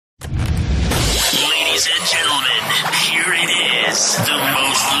Yes, the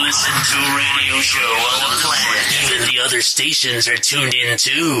most listened to radio show on the planet. Even the other stations are tuned in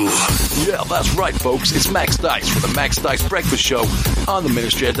too. Yeah, that's right, folks. It's Max Dice for the Max Dice Breakfast Show on the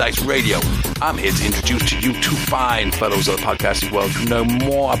Ministry of Dice Radio. I'm here to introduce to you two fine fellows of the podcasting world who know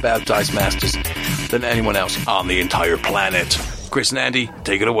more about Dice Masters than anyone else on the entire planet. Chris and Andy,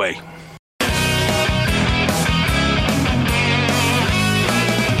 take it away.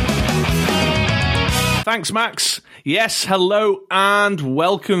 Thanks, Max. Yes, hello and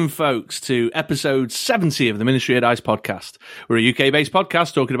welcome, folks, to episode 70 of the Ministry of Dice podcast. We're a UK-based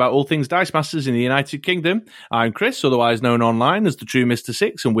podcast talking about all things Dice Masters in the United Kingdom. I'm Chris, otherwise known online as the true Mr.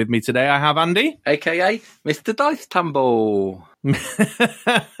 Six, and with me today I have Andy. A.K.A. Mr. Dice Tumble.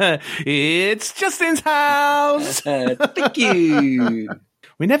 It's Justin's house. Thank you.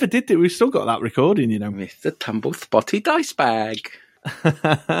 We never did it. We've still got that recording, you know. Mr. Tumble Spotty Dice Bag.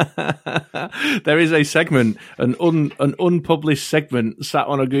 There is a segment, an unpublished segment sat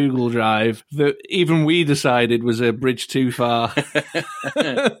on a Google Drive that even we decided was a bridge too far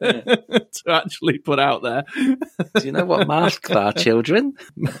to actually put out there. Do you know what masks are, children?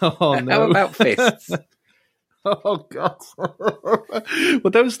 Oh, no. How about fists? Oh, God.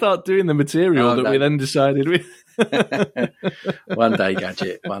 Well, don't start doing the material that we then decided we... One day,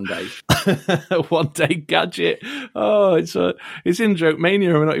 Gadget. One day. One day, Gadget. Oh, it's in Joke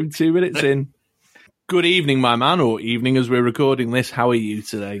Mania. We're not even 2 minutes in. Good evening, my man, or evening as we're recording this. How are you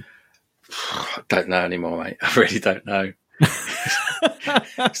today? I don't know anymore, mate. I really don't know.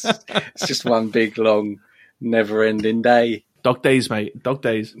 It's just one big, long, never-ending day. Dog days, mate. Dog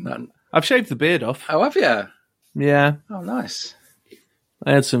days. None. I've shaved the beard off. Oh, have you? Yeah. Oh, nice.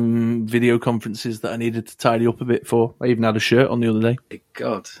 I had some video conferences that I needed to tidy up a bit for. I even had a shirt on the other day.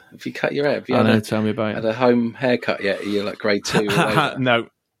 God, have you cut your hair? Have you tell me about had it. a home haircut yet? Are you like grade 2? No,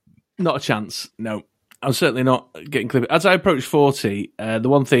 not a chance. No, I'm certainly not getting clipped. As I approach 40, the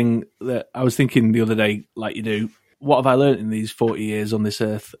one thing that I was thinking the other day, like you do, what have I learned in these 40 years on this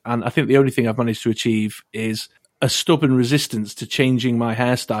earth? And I think the only thing I've managed to achieve is a stubborn resistance to changing my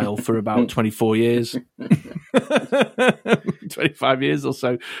hairstyle for about 24 years. 25 years or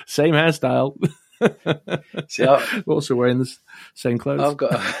so. Same hairstyle. See, also wearing the same clothes. I've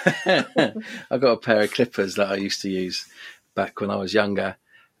got a pair of clippers that I used to use back when I was younger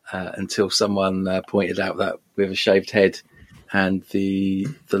until someone pointed out that with a shaved head and the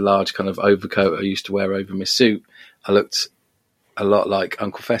large kind of overcoat I used to wear over my suit, I looked a lot like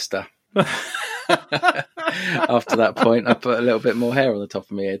Uncle Fester. After that point, I put a little bit more hair on the top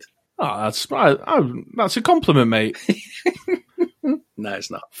of my head. Oh, that's a compliment, mate. No,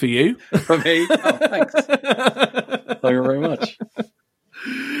 it's not. For you? For me? Oh, thanks. Thank you very much.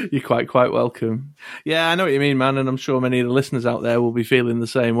 You're quite welcome. Yeah, I know what you mean, man, and I'm sure many of the listeners out there will be feeling the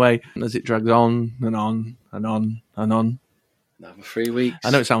same way as it drags on and on and on and on. Another 3 weeks. I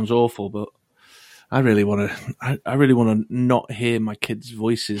know it sounds awful, but I really want to not hear my kids'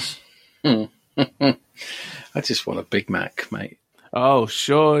 voices. I just want a Big Mac, mate. Oh,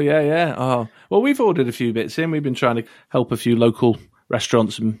 sure, yeah. Oh, well, we've ordered a few bits in. We've been trying to help a few local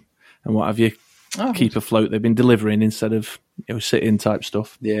restaurants and what have you keep afloat. They've been delivering instead of sit-in type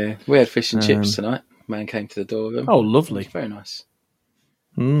stuff. Yeah, we had fish and chips tonight. Man came to the door with them. Oh, lovely. Very nice.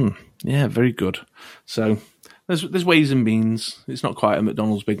 Yeah, very good. So there's ways and means. It's not quite a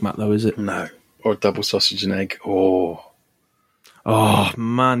McDonald's Big Mac, though, is it? No, or a double sausage and egg. Oh,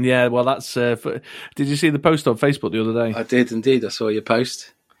 man, yeah. Well, that's... did you see the post on Facebook the other day? I did indeed. I saw your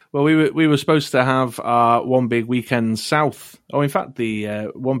post. Well, we were supposed to have our One Big Weekend South. Oh, in fact,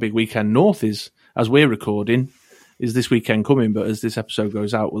 the One Big Weekend North is, as we're recording, is this weekend coming, but as this episode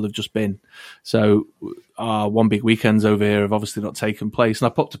goes out, will have just been. So our One Big Weekends over here have obviously not taken place.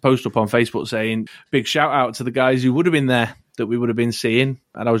 And I popped a post up on Facebook saying, big shout out to the guys who would have been there that we would have been seeing.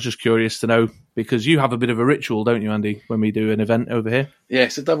 And I was just curious to know, because you have a bit of a ritual, don't you, Andy, when we do an event over here? Yeah,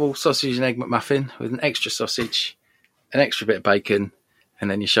 it's a double sausage and egg McMuffin with an extra sausage, an extra bit of bacon,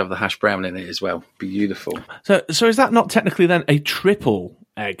 and then you shove the hash brown in it as well. Beautiful. So is that not technically then a triple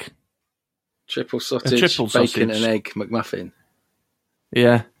egg? Triple sausage, bacon and egg McMuffin.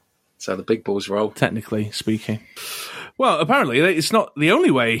 Yeah. So the big balls roll. Technically speaking. Well, apparently it's not the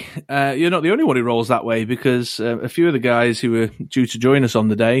only way. You're not the only one who rolls that way, because a few of the guys who were due to join us on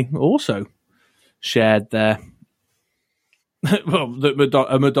the day also shared their... well,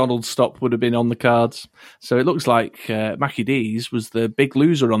 a McDonald's stop would have been on the cards. So it looks like Maccy D's was the big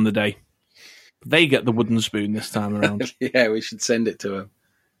loser on the day. They get the wooden spoon this time around. Yeah, we should send it to them.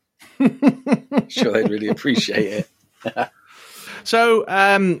 Sure, they'd really appreciate it. So,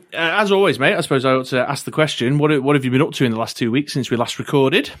 as always, mate, I suppose I ought to ask the question, what have you been up to in the last 2 weeks since we last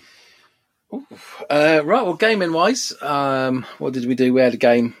recorded? Right, well, gaming-wise, what did we do? We had a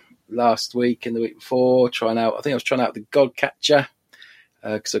game last week and the week before. I think I was trying out the God Catcher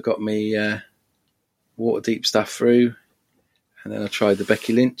because I got me water deep stuff through. And then I tried the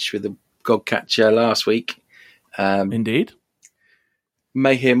Becky Lynch with the God Catcher last week. Indeed.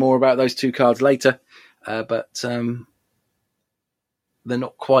 May hear more about those two cards later, but they're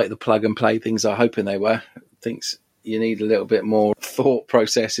not quite the plug-and-play things I was hoping they were. I think you need a little bit more thought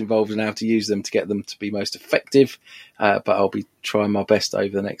process involved in how to use them to get them to be most effective, but I'll be trying my best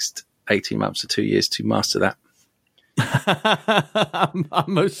over the next 18 months to 2 years to master that. I'm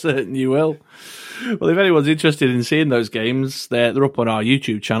most certain you will. Well, if anyone's interested in seeing those games, they're up on our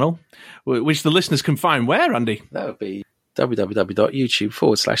YouTube channel, which the listeners can find where, Andy? That would be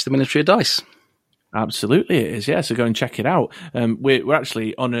www.youtube.com/The Ministry of Dice. Absolutely, it is. Yeah, so go and check it out. We're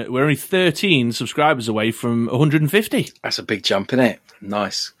actually we're only 13 subscribers away from 150. That's a big jump, isn't it?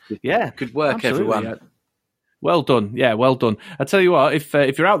 Nice. Yeah, good work, absolutely. everyone. Well done. Yeah, well done. I tell you what, if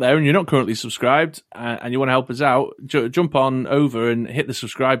you're out there and you're not currently subscribed and you want to help us out, jump on over and hit the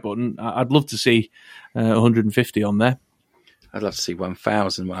subscribe button. I'd love to see 150 on there. I'd love to see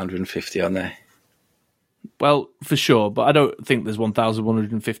 1,150 on there. Well, for sure, but I don't think there's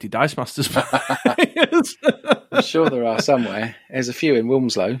 1,150 Dice Masters players. I'm sure there are somewhere. There's a few in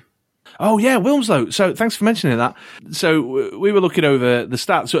Wilmslow. Oh yeah, Wilmslow. So thanks for mentioning that. So we were looking over the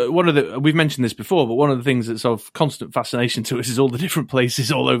stats. So we've mentioned this before, but one of the things that's of constant fascination to us is all the different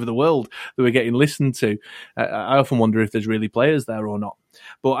places all over the world that we're getting listened to. I often wonder if there's really players there or not.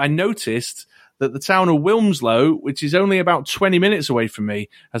 But I noticed that the town of Wilmslow, which is only about 20 minutes away from me,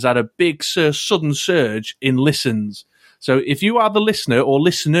 has had a big sudden surge in listens. So if you are the listener or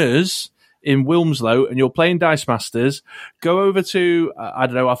listeners in Wilmslow and you're playing Dice Masters, go over to,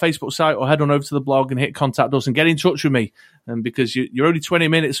 our Facebook site or head on over to the blog and hit contact us and get in touch with me. Because you're only 20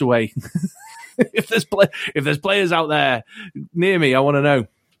 minutes away. If there's players out there near me, I want to know.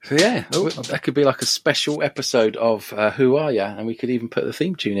 So yeah, that could be like a special episode of Who Are Ya? And we could even put the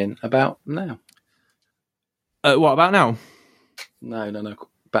theme tune in about now. What about now? No,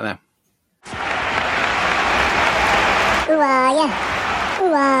 about now. Who are ya? Who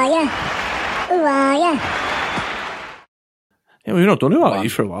are ya? Who are ya? Yeah, we've not done Who Are You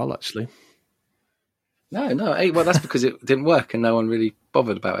for a while, actually. No. Hey, well, that's because it didn't work and no one really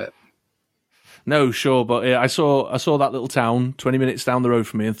bothered about it. No, sure, but I saw that little town 20 minutes down the road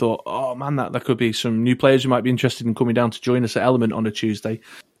from me and thought, oh man, that could be some new players who might be interested in coming down to join us at Element on a Tuesday,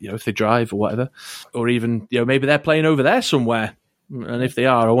 if they drive or whatever, or even maybe they're playing over there somewhere, and if they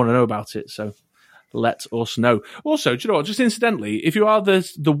are, I want to know about it. So let us know. Also, do you know what? Just incidentally, if you are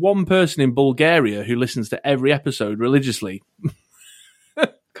the one person in Bulgaria who listens to every episode religiously,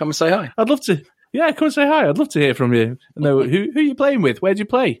 come and say hi. I'd love to. Yeah, come and say hi. I'd love to hear from you. Know who are you playing with? Where do you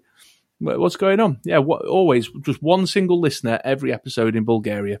play? What's going on? Yeah, always just one single listener every episode in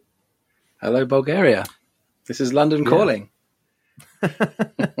Bulgaria. Hello, Bulgaria. This is London calling.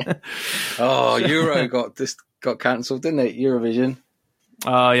 Oh, Euro got cancelled, didn't it? Eurovision.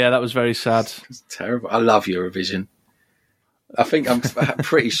 Oh, yeah, that was very sad. It's terrible. I love Eurovision. I'm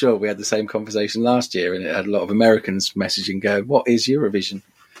pretty sure we had the same conversation last year, and it had a lot of Americans messaging going, "What is Eurovision?"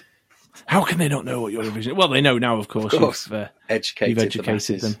 How can they not know what Eurovision? Well, they know now, of course. You've educated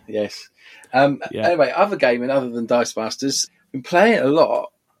them. Yes. Anyway, other gaming other than Dice Masters, I've been playing a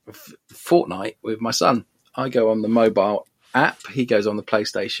lot of Fortnite with my son. I go on the mobile app, he goes on the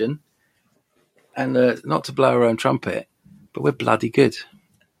PlayStation, and not to blow our own trumpet, but we're bloody good.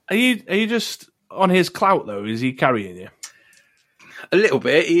 Are you just on his clout though? Is he carrying you? A little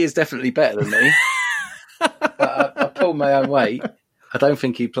bit. He is definitely better than me. But I pulled my own weight. I don't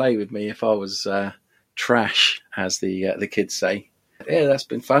think he'd play with me if I was trash, as the kids say. Yeah, that's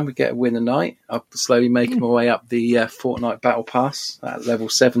been fun. We get a win a night. I'm slowly making my way up the Fortnite Battle Pass at level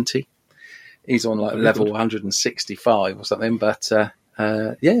 70. He's on level 165 or something. But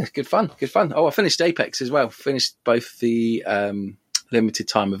yeah, good fun. Oh, I finished Apex as well. Finished both the limited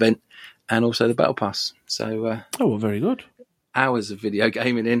time event and also the Battle Pass. So, very good. Hours of video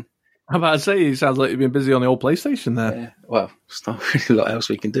gaming in. I'm about to say, it sounds like you've been busy on the old PlayStation there. Yeah. Well, it's not really a lot else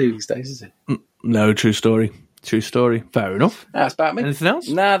we can do these days, is it? No, true story. Fair enough. That's about me. Anything else?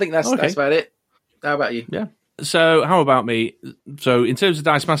 No, I think that's about it. How about you? Yeah. So how about me? So in terms of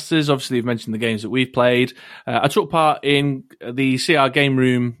Dice Masters, obviously you've mentioned the games that we've played. I took part in the CR Game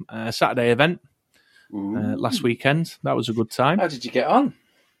Room Saturday event last weekend. That was a good time. How did you get on?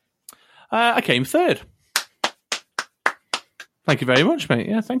 I came third. Thank you very much, mate.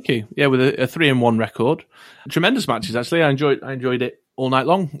 Yeah, thank you. Yeah, with a 3-1 record. Tremendous matches, actually. I enjoyed it all night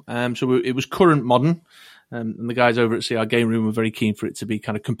long. So it was current modern. And the guys over at CR Game Room were very keen for it to be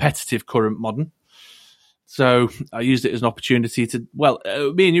kind of competitive, current, modern. So I used it as an opportunity to,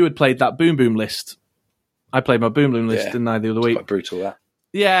 me and you had played that Boom Boom list. I played my Boom Boom list, didn't I, the other week? Quite brutal, that.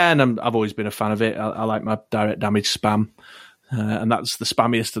 Yeah, and I've always been a fan of it. I like my direct damage spam, and that's the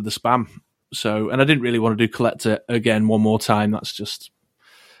spammiest of the spam. So, and I didn't really want to do Collector again one more time. That's just,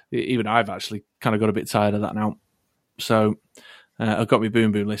 even I've actually kind of got a bit tired of that now. So I got my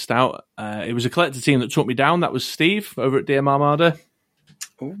Boom Boom list out. It was a Collector team that took me down. That was Steve over at DM Armada,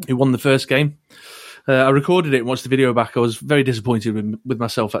 who won the first game. I recorded it and watched the video back. I was very disappointed with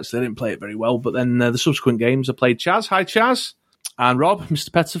myself, actually. I didn't play it very well. But then the subsequent games, I played Chaz. Hi, Chaz. And Rob, Mr.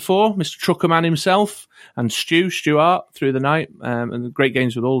 Pettifor, Mr. Truckerman himself, and Stuart through the night. And great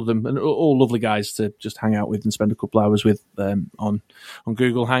games with all of them. And all lovely guys to just hang out with and spend a couple hours with on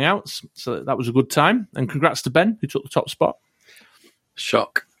Google Hangouts. So that was a good time. And congrats to Ben, who took the top spot.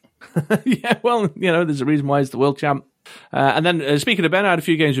 Shock. Yeah, well, there's a reason why he's the world champ. And then, speaking of Ben, I had a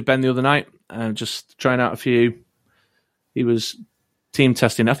few games with Ben the other night, just trying out a few. He was team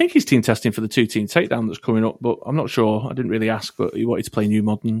testing. I think he's team testing for the 2-team takedown that's coming up, but I'm not sure. I didn't really ask, but he wanted to play New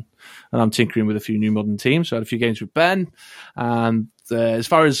Modern, and I'm tinkering with a few New Modern teams. So I had a few games with Ben. And as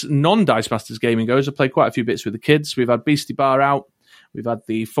far as non-Dice Masters gaming goes, I played quite a few bits with the kids. We've had Beastie Bar out. We've had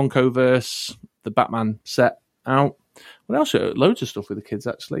the Funkoverse, the Batman set out. What else? Loads of stuff with the kids,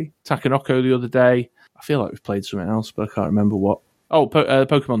 actually. Takanoko the other day. I feel like we've played something else, but I can't remember what. Oh,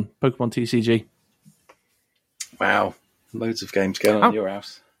 Pokemon TCG. Wow. Loads of games going on in your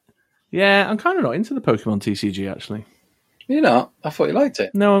house. Yeah, I'm kind of not into the Pokemon TCG, actually. You're not? I thought you liked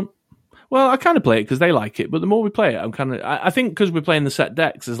it. No. Well, I kind of play it because they like it, but the more we play it, I think because we're playing the set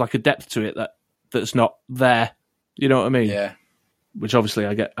decks, there's like a depth to it that's not there. You know what I mean? Yeah. Which obviously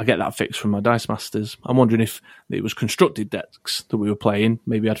I get that fix from my Dice Masters. I'm wondering if it was constructed decks that we were playing.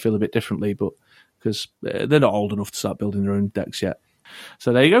 Maybe I'd feel a bit differently, but because they're not old enough to start building their own decks yet.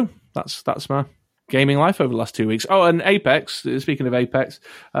 So there you go. That's my gaming life over the last 2 weeks. Oh, and Apex. Speaking of Apex,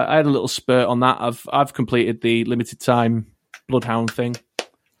 I had a little spurt on that. I've completed the limited time Bloodhound thing.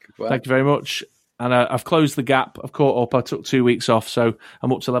 Thank you very much. And I've closed the gap. I've caught up. I took 2 weeks off, so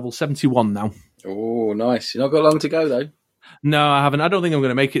I'm up to level 71 now. Oh, nice. You've not got long to go, though. No, I haven't. I don't think I'm going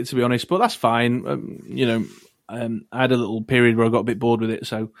to make it, to be honest, but that's fine. I had a little period where I got a bit bored with it,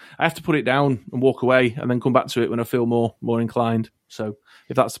 so I have to put it down and walk away and then come back to it when I feel more inclined. So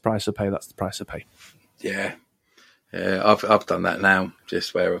if that's the price I pay, that's the price I pay. Yeah. I've done that now,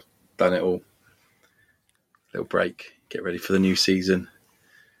 just where I've done it all. Little break, get ready for the new season.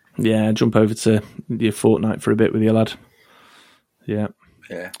 Yeah, jump over to your Fortnite for a bit with your lad. Yeah.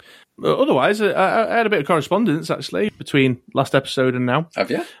 Otherwise, I had a bit of correspondence, actually, between last episode and now.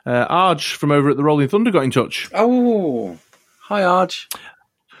 Have you? Arj from over at the Rolling Thunder got in touch. Oh, hi, Arj.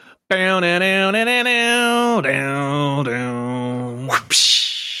 Down. Do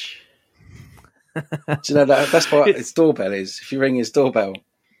you know that's what his doorbell is? If you ring his doorbell.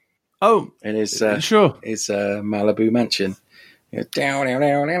 Oh, in his sure. His Malibu mansion. Down.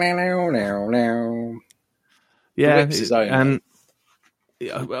 Yeah, his own. And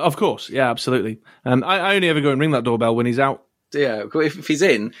of course, yeah, absolutely. I only ever go and ring that doorbell when he's out. Yeah, if he's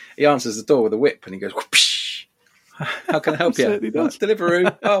in, he answers the door with a whip and he goes, whoosh. How can I help you?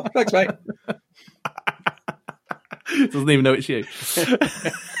 Deliveroo. Oh, thanks, mate. Doesn't even know it's you.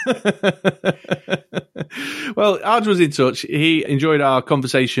 Well, Arj was in touch. He enjoyed our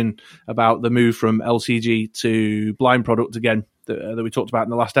conversation about the move from LCG to blind product again that we talked about in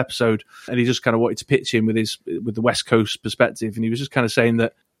the last episode, and he just kind of wanted to pitch in with the West Coast perspective, and he was just kind of saying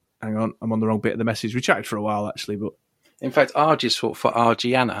that, hang on, I'm on the wrong bit of the message. We chatted for a while, actually, but in fact, Arj is for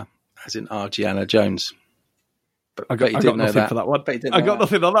Argiana, as in Argiana Jones. But I got nothing for that one. I got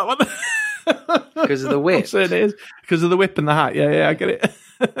nothing on that one. Because of the whip. I'm saying it is. Because of the whip and the hat. Yeah, I get it.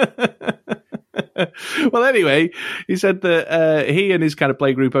 Well, anyway, he said that he and his kind of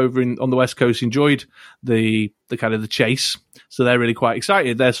play group over on the West Coast enjoyed the kind of the chase. So they're really quite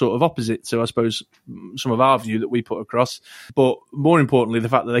excited. They're sort of opposite to, I suppose, some of our view that we put across. But more importantly, the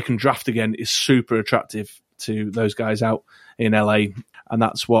fact that they can draft again is super attractive to those guys out in LA. And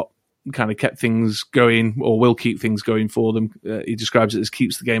that's what kind of kept things going, or will keep things going for them. He describes it as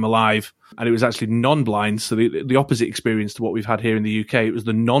keeps the game alive. And it was actually non-blind, so the opposite experience to what we've had here in the UK. It was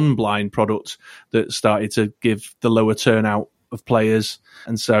the non-blind product that started to give the lower turnout of players.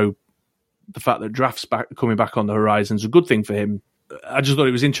 And so the fact that drafts coming back on the horizon is a good thing for him, I just thought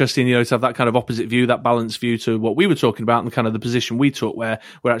it was interesting, to have that kind of opposite view, that balanced view to what we were talking about and kind of the position we took, where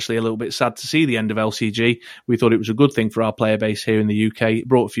we're actually a little bit sad to see the end of LCG. We thought it was a good thing for our player base here in the UK. It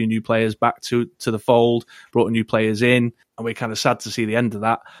brought a few new players back to the fold, brought new players in, and we're kind of sad to see the end of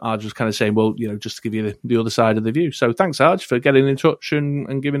that. Arj was kind of saying, well, just to give you the other side of the view. So thanks, Arj, for getting in touch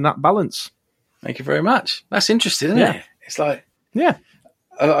and giving that balance. Thank you very much. That's interesting, isn't it? It's like... Yeah.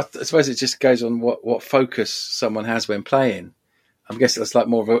 I suppose it just goes on what focus someone has when playing. I guess it's like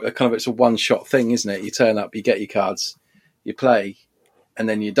more of a kind of, it's a one-shot thing, isn't it? You turn up, you get your cards, you play, and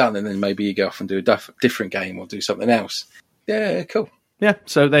then you're done, and then maybe you go off and do a different game or do something else. Yeah, cool. Yeah,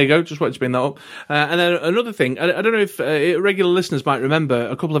 so there you go. Just wanted to bring that up. And then another thing, I don't know if regular listeners might remember,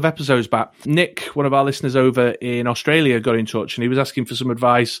 a couple of episodes back, Nick, one of our listeners over in Australia, got in touch and he was asking for some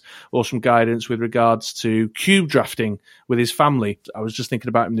advice or some guidance with regards to cube drafting with his family. I was just thinking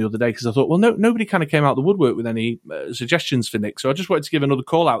about him the other day because I thought, well, nobody kind of came out of the woodwork with any suggestions for Nick. So I just wanted to give another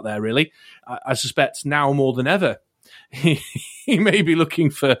call out there, really. I suspect now more than ever, he may be looking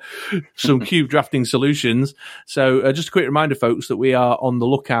for some cube drafting solutions. So just a quick reminder, folks, that we are on the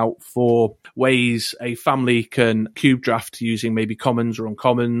lookout for ways a family can cube draft using maybe commons or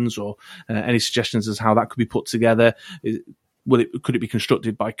uncommons, or any suggestions as how that could be put together. Could it be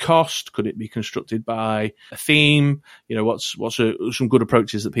constructed by cost? Could it be constructed by a theme? What's some good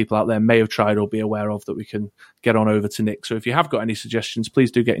approaches that people out there may have tried or be aware of that we can get on over to Nick. So if you have got any suggestions,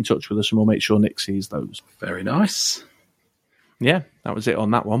 please do get in touch with us and we'll make sure Nick sees those. Very nice. Yeah, that was it on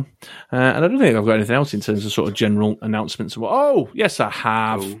that one. And I don't think I've got anything else in terms of sort of general announcements. Oh, yes, I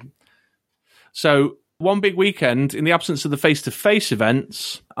have. Cool. So, one big weekend, in the absence of the face-to-face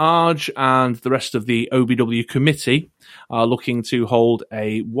events, Arj and the rest of the OBW committee are looking to hold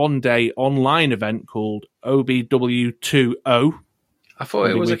a one-day online event called OBW20. I thought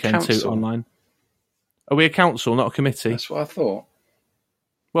it was a council. Online. Are we a council, not a committee? That's what I thought.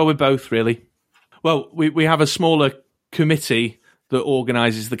 Well, we're both, really. Well, we have a smaller committee that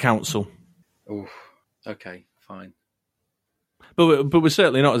organises the council. Oh, okay, fine. But we're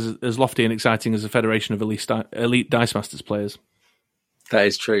certainly not as lofty and exciting as a federation of elite Dice Masters players. That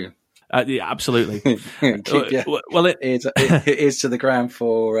is true. Yeah, absolutely. Well, it is to the ground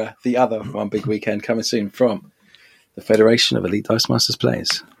for the other one big weekend coming soon from the Federation of Elite Dice Masters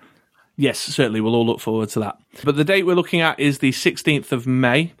players. Yes, certainly. We'll all look forward to that. But the date we're looking at is the 16th of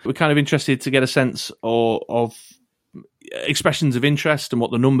May. We're kind of interested to get a sense of expressions of interest and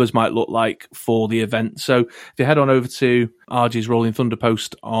what the numbers might look like for the event. So if you head on over to RG's Rolling Thunder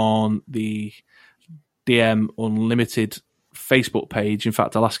post on the DM Unlimited Facebook page, in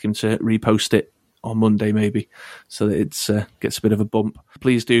fact, I'll ask him to repost it on Monday maybe, so that it gets a bit of a bump.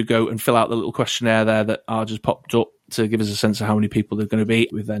 Please do go and fill out the little questionnaire there that RG has popped up to give us a sense of how many people there are going to be,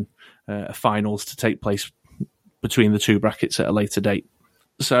 with then finals to take place between the two brackets at a later date.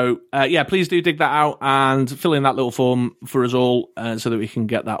 So, please do dig that out and fill in that little form for us all so that we can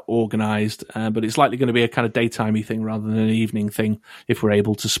get that organised. But it's likely going to be a kind of daytimey thing rather than an evening thing if we're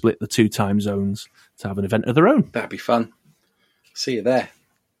able to split the two time zones to have an event of their own. That'd be fun. See you there.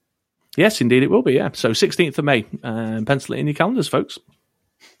 Yes, indeed it will be, yeah. So 16th of May. Pencil it in your calendars, folks.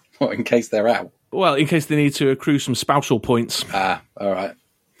 What, in case they're out? Well, in case they need to accrue some spousal points. Ah, all right.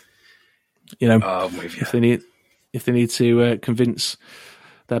 I'm with you. If they need to convince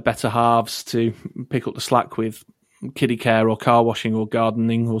their better halves to pick up the slack with kiddie care or car washing or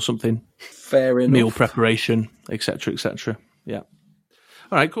gardening or something. Fair enough. Meal preparation, etc., etc. Yeah.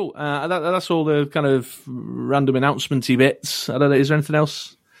 All right, cool. That's all the kind of random announcement-y bits. I don't know, is there anything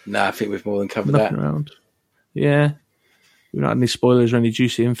else? No, I think we've more than covered Nothing that. Around. Yeah. We've not had any spoilers or any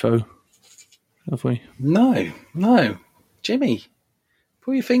juicy info, have we? No. Jimmy,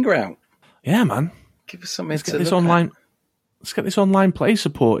 pull your finger out. Yeah, man. Give us something Let's to get this look online. at. Let's get this online play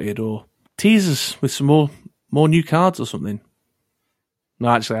supported, or tease us with some more new cards or something. No,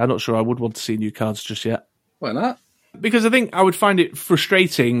 actually, I'm not sure I would want to see new cards just yet. Why not? Because I think I would find it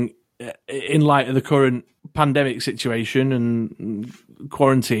frustrating in light of the current pandemic situation and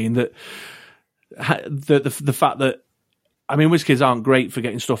quarantine that the fact that, I mean, WizKids aren't great for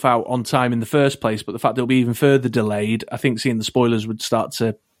getting stuff out on time in the first place, but the fact that it'll be even further delayed, I think seeing the spoilers would start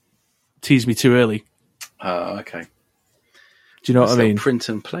to tease me too early. Oh, okay. Do you know what I mean? Print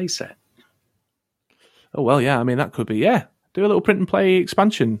and play set. Oh, well, yeah. I mean, that could be, yeah. Do a little print and play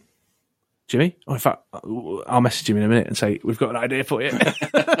expansion, Jimmy. Oh, in fact, I'll message him in a minute and say, we've got an idea for you.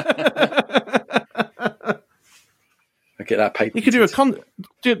 I get that paper. You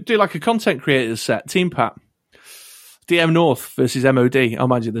could do like a content creators set, Team Pat. DM North versus MOD. I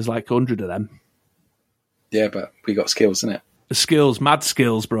imagine there's like 100 of them. Yeah, but we got skills, isn't it? The skills, mad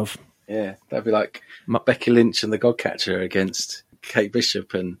skills, bruv. Yeah, that'd be like Becky Lynch and the Godcatcher against Kate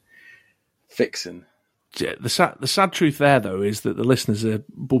Bishop and Vixen. The sad truth there, though, is that the listeners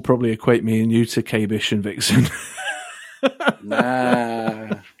will probably equate me and you to K-Bish and Vixen. Nah,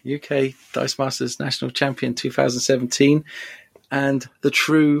 UK Dice Masters National Champion 2017 and the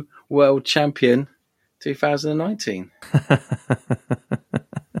True World Champion 2019.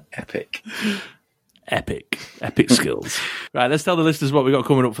 Epic skills. Right, let's tell the listeners what we've got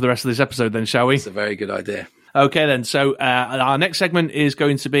coming up for the rest of this episode then, shall we? It's a very good idea. Okay then, so our next segment is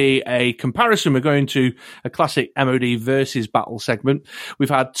going to be a comparison. We're going to a classic MOD versus battle segment. We've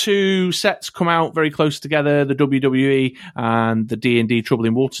had 2 sets come out very close together, the WWE and the D&D Trouble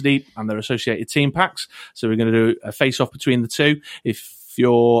in Waterdeep and their associated team packs. So we're going to do a face-off between the two. If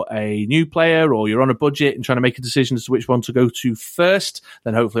you're a new player or you're on a budget and trying to make a decision as to which one to go to first,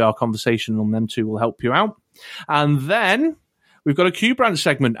 then hopefully our conversation on them two will help you out. And then we've got a Q branch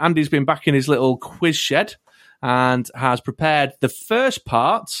segment. Andy's been back in his little quiz shed and has prepared the first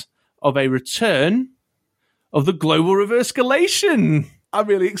part of a return of the Global Reverse Galation. I'm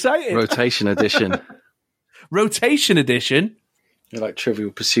really excited. Rotation edition. Rotation edition. You're like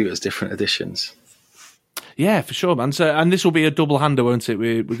Trivial Pursuit as different editions. Yeah, for sure, man. So, and this will be a double hander, won't it?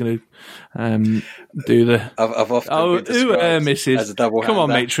 We're going to do the. I've often been described Mrs. as a double hander. Come on,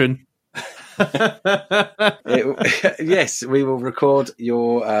 matron. Yes, we will record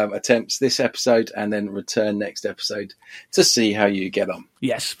your attempts this episode and then return next episode to see how you get on.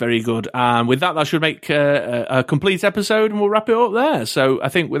 Yes, very good. With that should make a complete episode and we'll wrap it up there. So I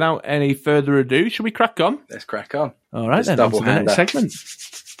think without any further ado, should we crack on? Let's crack on. All right, then, double on to the next segment.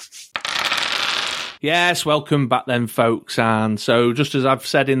 Yes, welcome back then, folks. And so just as I've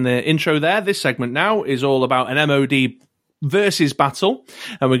said in the intro there, this segment now is all about an MOD versus battle,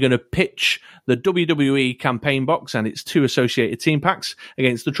 and we're going to pitch the WWE campaign box and its 2 associated team packs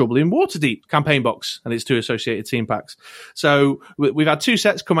against the Trouble in Waterdeep campaign box and its 2 associated team packs. So we've had 2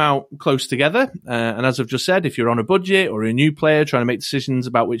 sets come out close together, and as I've just said, if you're on a budget or a new player trying to make decisions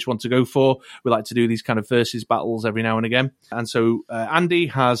about which one to go for, we like to do these kind of versus battles every now and again. And so Andy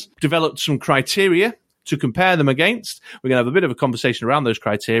has developed some criteria to compare them against. We're going to have a bit of a conversation around those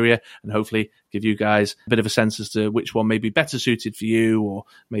criteria and hopefully give you guys a bit of a sense as to which one may be better suited for you or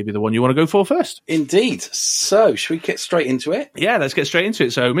maybe the one you want to go for first. Indeed. So, should we get straight into it? Yeah, let's get straight into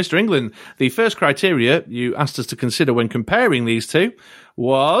it. So, Mr. England, the first criteria you asked us to consider when comparing these two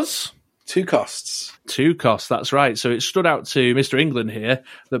was... 2 costs. 2 costs, that's right. So it stood out to Mr. England here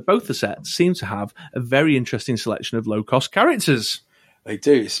that both the sets seem to have a very interesting selection of low-cost characters. They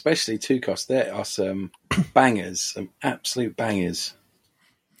do, especially 2 costs. There are some bangers, some absolute bangers.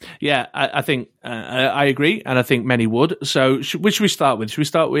 Yeah, I think I agree, and I think many would. So, which should we start with? Should we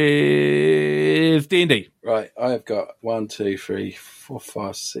start with D&D? Right, I have got 1, 2, 3, 4,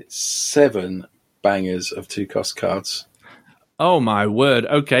 5, 6, 7 bangers of 2 cost cards. Oh my word!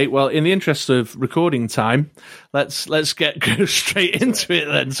 Okay, well, in the interest of recording time, let's go straight into it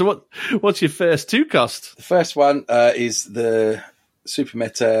then. So, what's your first 2 cost? The first one is the Super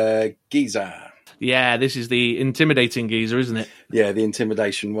Meta Geezer. Yeah, this is the intimidating geezer, isn't it? Yeah, the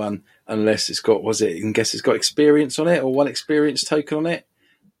intimidation one. Unless it's got, it's got experience on it or 1 experience token on it.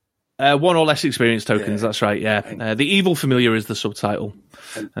 1 or less experience tokens, that's right, yeah. The Evil Familiar is the subtitle.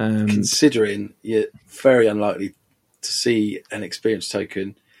 Considering you're very unlikely to see an experience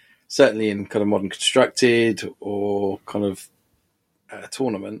token, certainly in kind of Modern Constructed or kind of a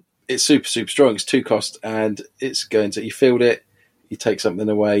tournament, it's super, super strong. It's 2 cost and it's going to, you field it, you take something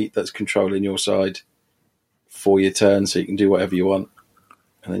away that's controlling your side for your turn so you can do whatever you want.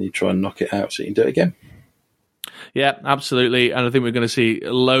 And then you try and knock it out so you can do it again. Yeah, absolutely. And I think we're going to see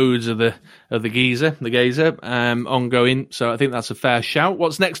loads of the gazer ongoing. So I think that's a fair shout.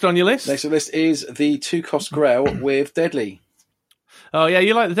 What's next on your list? Next on the list is the 2 cost Grell with Deadly. Oh, yeah,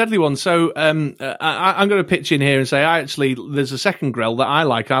 you like the Deadly one. So I'm going to pitch in here and say, there's a second Grell that I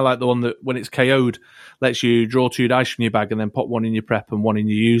like. I like the one that, when it's KO'd, lets you draw 2 dice from your bag and then pop 1 in your prep and 1 in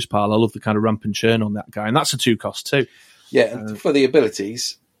your use pile. I love the kind of ramp and churn on that guy. And that's a 2 cost too. Yeah, and for the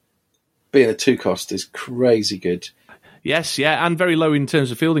abilities, being a 2 cost is crazy good. Yes, yeah, and very low in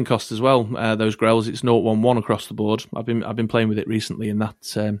terms of fielding cost as well. Those Grells, it's 0-1-1 across the board. I've been playing with it recently in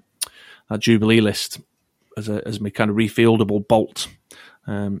that Jubilee list as my kind of refieldable bolt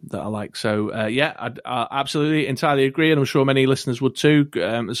that I like. So I absolutely entirely agree, and I'm sure many listeners would too.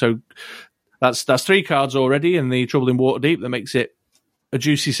 So that's 3 cards already in the Trouble in Waterdeep that makes it a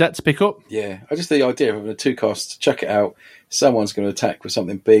juicy set to pick up. Yeah, I just the idea of having a 2 cost, chuck it out. Someone's going to attack with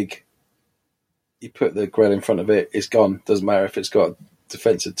something big. You put the Grell in front of it, it's gone. Doesn't matter if it's got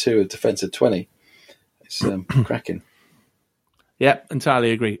defense of 2 or defense of 20. It's cracking. Yeah,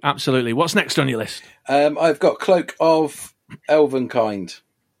 entirely agree. Absolutely. What's next on your list? I've got Cloak of Elvenkind,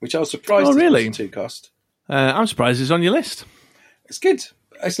 which I was surprised. Oh, really? Two cost. I'm surprised it's on your list. It's good.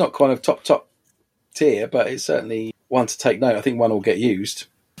 It's not kind of top tier, but it's certainly one to take note. I think one will get used.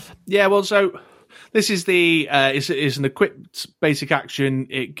 Yeah, well, so this is is an equipped basic action.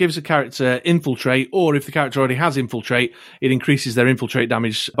 It gives a character infiltrate, or if the character already has infiltrate, it increases their infiltrate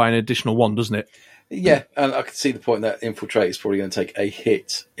damage by an additional 1, doesn't it? Yeah, and I can see the point that infiltrate is probably going to take a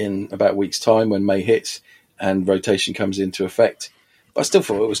hit in about a week's time when May hits and rotation comes into effect. But I still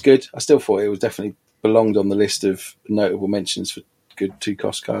thought it was good. I still thought it was definitely belonged on the list of notable mentions for good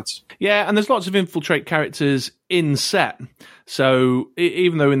 2-cost cards. Yeah, and there's lots of infiltrate characters in set. So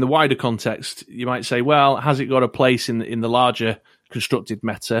even though in the wider context, you might say, well, has it got a place in the larger constructed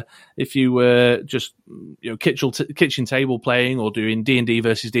meta? If you were just kitchen table playing or doing D&D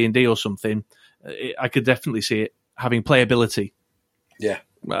versus D&D or something, I could definitely see it having playability. Yeah.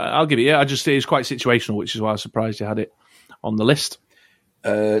 I'll give it, yeah. It's quite situational, which is why I was surprised you had it on the list.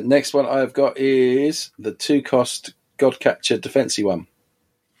 Next one I've got is the 2-cost Godcatcher defensive one.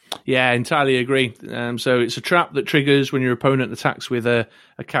 Yeah, entirely agree. So it's a trap that triggers when your opponent attacks with a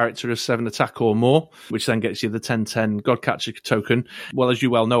character of 7 attack or more, which then gets you the 10/10 Godcatcher token. Well, as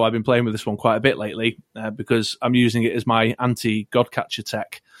you well know, I've been playing with this one quite a bit lately because I'm using it as my anti-Godcatcher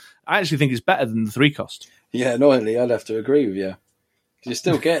tech. I actually think it's better than the 3-cost. Yeah, annoyingly, I'd have to agree with you. You're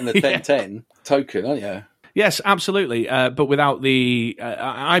still getting the 10/10 token, aren't you? Yes, absolutely. But without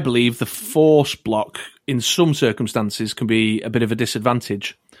I believe the force block in some circumstances can be a bit of a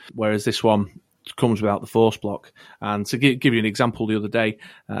disadvantage, whereas this one comes without the force block. And to give you an example, the other day,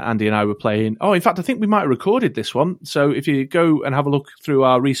 Andy and I were playing. Oh, in fact, I think we might have recorded this one. So if you go and have a look through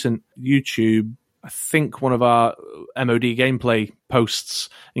our recent YouTube, I think one of our MOD gameplay posts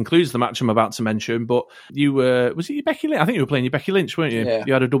includes the match I'm about to mention, but you were, was it your Becky Lynch? I think you were playing your Becky Lynch, weren't you? Yeah.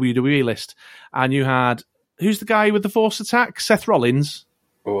 You had a WWE list, and you had, who's the guy with the force attack? Seth Rollins?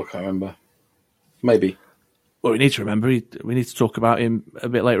 Oh, I can't remember. Maybe. Well, we need to remember, we need to talk about him a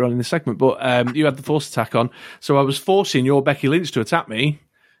bit later on in the segment, but you had the force attack on, so I was forcing your Becky Lynch to attack me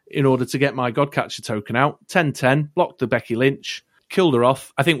in order to get my Godcatcher token out. 10/10, blocked the Becky Lynch, killed her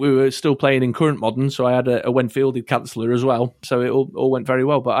off. I think we were still playing in current modern, so I had a when fielded canceller as well. So it all went very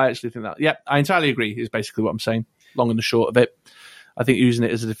well. But I actually think that, yeah, I entirely agree, is basically what I'm saying. Long and the short of it. I think using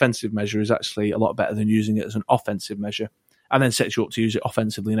it as a defensive measure is actually a lot better than using it as an offensive measure, and then sets you up to use it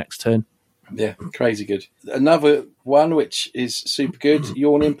offensively next turn. Yeah, crazy good. Another one which is super good,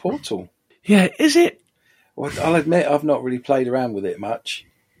 Yawning Portal. Yeah, is it? Well, I'll admit I've not really played around with it much,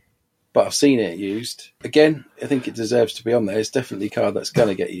 but I've seen it used. Again, I think it deserves to be on there. It's definitely a card that's going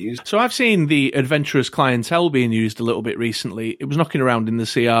to get used. So I've seen the Adventurous Clientele being used a little bit recently. It was knocking around in the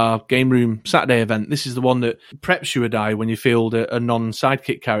CR Game Room Saturday event. This is the one that preps you a die when you field a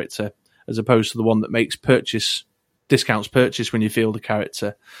non-sidekick character, as opposed to the one that makes discounts purchase when you field a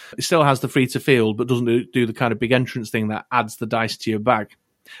character. It still has the free to field, but doesn't do the kind of big entrance thing that adds the dice to your bag.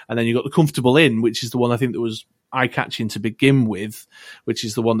 And then you've got the Comfortable In, which is the one I think that was eye-catching to begin with, which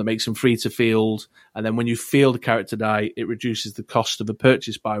is the one that makes them free to field. And then when you field a character die, it reduces the cost of a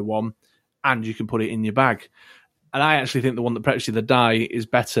purchase by 1, and you can put it in your bag. And I actually think the one that preps you the die is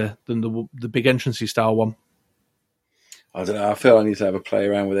better than the big entrancey style one. I don't know. I feel I need to have a play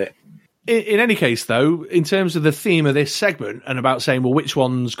around with it. In any case, though, in terms of the theme of this segment and about saying, well, which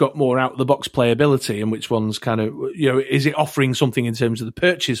one's got more out-of-the-box playability and which one's kind of, is it offering something in terms of the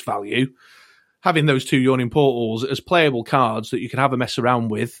purchase value, having those 2 Yawning Portals as playable cards that you can have a mess around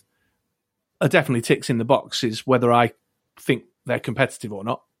with are definitely ticks in the boxes, whether I think they're competitive or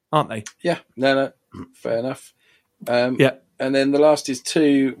not, aren't they? Yeah, no, fair enough. Yeah. And then the last is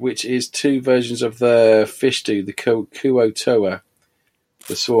 2, which is 2 versions of the fish dude, the Kuotoa.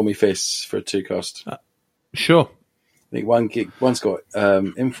 The Swarmy Fists for a 2-cost. Sure. I think one's got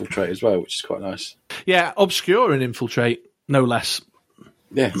Infiltrate as well, which is quite nice. Yeah, Obscure and Infiltrate, no less.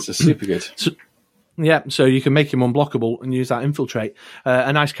 Yeah, it's a super good. So you can make him unblockable and use that Infiltrate.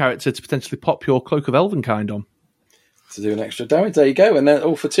 A nice character to potentially pop your Cloak of Elvenkind on. To do an extra damage. There you go. And then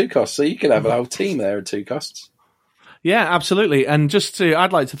all for 2 costs. So you could have a whole team there at 2 costs. Yeah, absolutely. And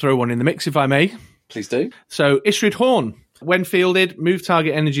I'd like to throw one in the mix, if I may. Please do. So, Ishrid Horn. When fielded, move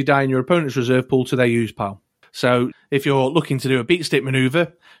target energy die in your opponent's reserve pool to their use pile. So, if you're looking to do a beat stick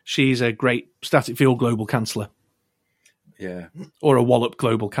maneuver, she's a great static field global canceller. Yeah. Or a wallop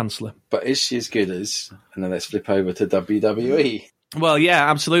global canceller. But is she as good as... And then let's flip over to WWE. Well,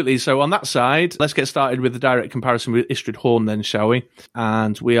 yeah, absolutely. So on that side, let's get started with the direct comparison with Ishrid Horn then, shall we?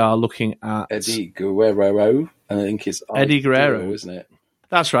 And we are looking at... Eddie Guerrero. And I think it's... Eddie Guerrero. Isn't it?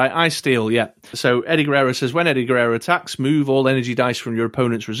 That's right, I steal, yeah. So Eddie Guerrero says, when Eddie Guerrero attacks, move all energy dice from your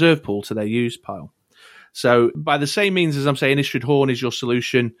opponent's reserve pool to their use pile. So by the same means as I'm saying, Istrid Horn is your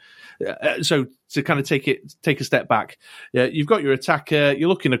solution. So to kind of take a step back, you've got your attacker, you're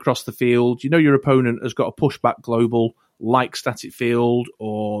looking across the field, you know your opponent has got a pushback global like Static Field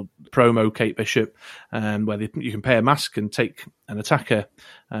or promo Kate Bishop, where you can pay a mask and take an attacker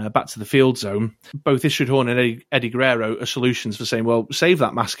back to the field zone. Both Istrid Horn and Eddie Guerrero are solutions for saying, well, save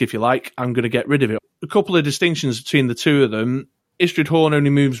that mask if you like, I'm going to get rid of it. A couple of distinctions between the two of them. Istrid Horn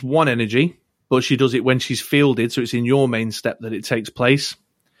only moves one energy, but she does it when she's fielded, so it's in your main step that it takes place.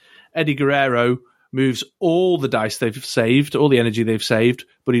 Eddie Guerrero moves all the dice they've saved, all the energy they've saved,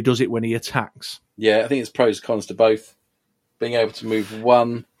 but he does it when he attacks. Yeah, I think it's pros and cons to both. Being able to move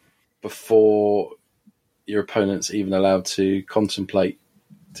one before your opponent's even allowed to contemplate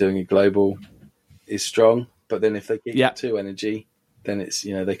doing a global is strong. But then if they get two energy, then it's,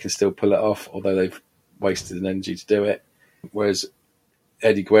 they can still pull it off, although they've wasted an energy to do it. Whereas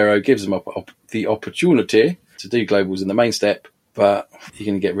Eddie Guerrero gives them the opportunity to do globals in the main step, but you're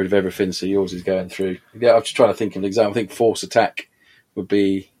going to get rid of everything, so yours is going through. Yeah, I'm just trying to think of an example. I think Force Attack would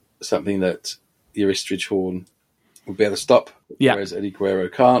be something that your Istrid Horn would be able to stop, whereas Eddie Guerrero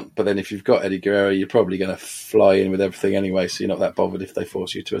can't. But then if you've got Eddie Guerrero, you're probably going to fly in with everything anyway, so you're not that bothered if they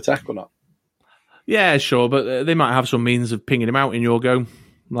force you to attack or not. Yeah, sure, but they might have some means of pinging him out in your go,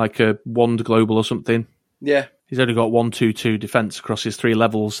 like a wand global or something. Yeah. He's only got 1/2/2 defense across his 3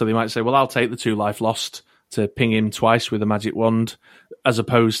 levels, so they might say, well, I'll take the 2 life lost to ping him twice with a magic wand, as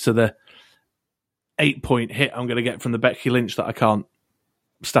opposed to the 8-point hit I'm going to get from the Becky Lynch that I can't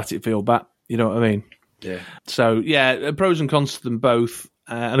static field back. You know what I mean? Yeah. So, pros and cons to them both.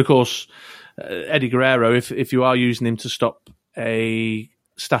 And of course, Eddie Guerrero, if you are using him to stop a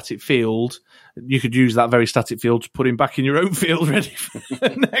static field, you could use that very static field to put him back in your own field ready for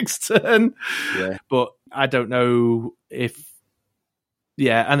the next turn. Yeah. But I don't know if...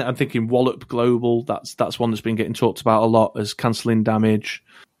 Yeah, and I'm thinking Wallop Global, that's one that's been getting talked about a lot as cancelling damage,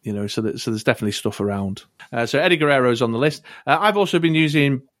 so there's definitely stuff around. So Eddie Guerrero's on the list. I've also been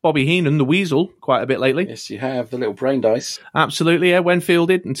using Bobby Heenan, the Weasel, quite a bit lately. Yes, you have, the little brain dice. Absolutely, yeah. When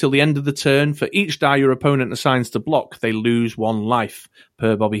fielded, until the end of the turn, for each die your opponent assigns to block, they lose 1 life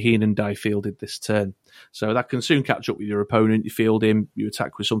per Bobby Heenan die fielded this turn. So that can soon catch up with your opponent. You field him, you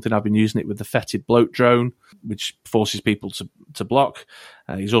attack with something. I've been using it with the Fetid Bloat Drone, which forces people to block.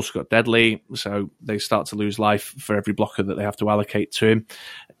 He's also got Deadly, so they start to lose life for every blocker that they have to allocate to him.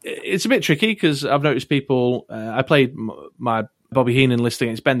 It's a bit tricky because I've noticed people... I played my Bobby Heenan list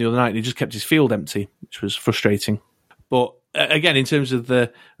against Ben the other night and he just kept his field empty, which was frustrating. But again, in terms of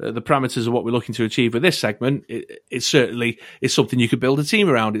the parameters of what we're looking to achieve with this segment, it certainly is something you could build a team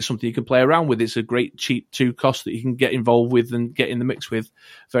around. It's something you can play around with. It's a great cheap 2 cost that you can get involved with and get in the mix with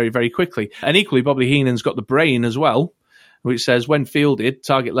very, very quickly. And equally, Bobby Heenan's got the brain as well, which says when fielded,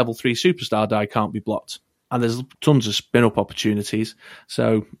 target level 3 superstar die can't be blocked. And there's tons of spin-up opportunities.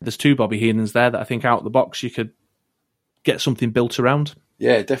 So there's 2 Bobby Heenans there that I think out of the box you could get something built around.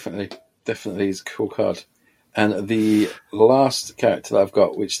 Yeah, definitely. Definitely is a cool card. And the last character that I've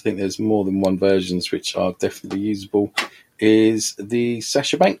got, which I think there's more than one versions which are definitely usable, is the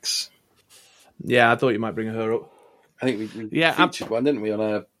Sasha Banks. Yeah, I thought you might bring her up. I think we featured one, didn't we, on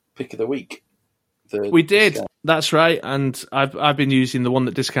a pick of the week? We did. That's right. And I've been using the one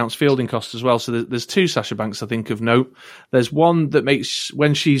that discounts fielding costs as well. So there's 2 Sasha Banks, I think, of note. There's one that makes,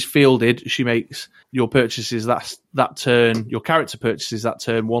 when she's fielded, she makes your purchases that turn, your character purchases that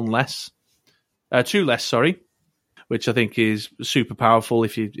turn 2 less, sorry, which I think is super powerful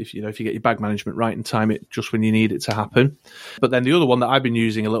if you get your bag management right and time it just when you need it to happen. But then the other one that I've been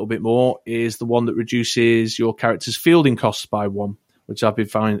using a little bit more is the one that reduces your character's fielding costs by 1, which I've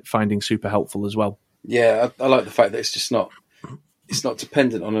been finding super helpful as well. Yeah, I like the fact that it's not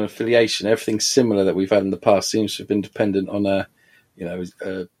dependent on an affiliation. Everything similar that we've had in the past seems to have been dependent on a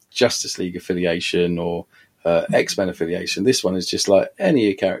Justice League affiliation or X-Men affiliation. This one is just like any of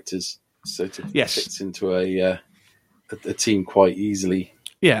your characters. So it fits into a team quite easily.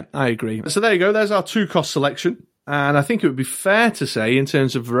 Yeah, I agree. So there you go. There's our 2 cost selection. And I think it would be fair to say, in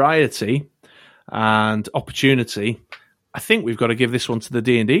terms of variety and opportunity, I think we've got to give this one to the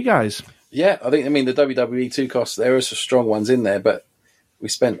D&D guys. Yeah, the WWE 2 costs, there are some strong ones in there, but we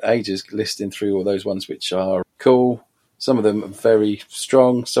spent ages listing through all those ones which are cool. Some of them are very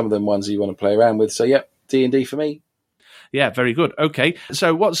strong. Some of them ones you want to play around with. So, yeah, D&D for me. Yeah, very good. Okay,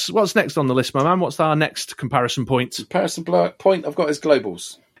 so what's next on the list, my man? What's our next comparison point? Comparison point I've got is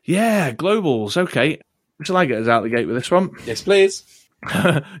globals. Yeah, globals. Okay. Shall I get us out the gate with this one? Yes, please.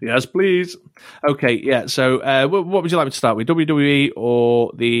 Yes, please. Okay, yeah. So what would you like me to start with, WWE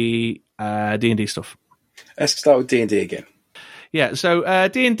or the D&D stuff? Let's start with D&D again. Yeah, so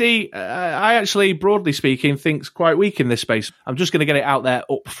D&D, I actually, broadly speaking, think's quite weak in this space. I'm just going to get it out there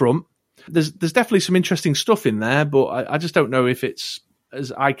up front. There's definitely some interesting stuff in there, but I just don't know if it's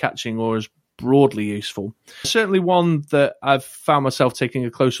as eye-catching or as broadly useful. Certainly one that I've found myself taking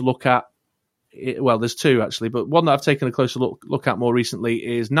a closer look at. Well, there's two actually, but one that I've taken a closer look at more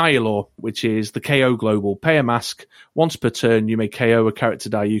recently is Nihilor, which is the KO global. Pay a mask. Once per turn, you may KO a character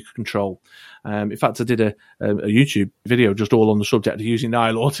die you control. In fact, I did a YouTube video just all on the subject of using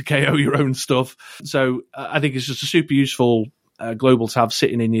Nihilor to KO your own stuff. So I think it's just a super useful global to have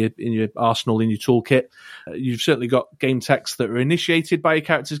sitting in your arsenal, in your toolkit. You've certainly got game texts that are initiated by your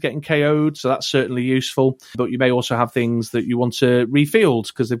characters getting KO'd, so that's certainly useful. But you may also have things that you want to refield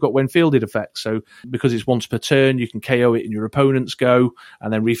because they've got when fielded effects. So because it's once per turn, you can KO it in your opponent's go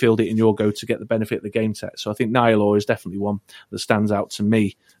and then refield it in your go to get the benefit of the game text. So I think Nihilor is definitely one that stands out to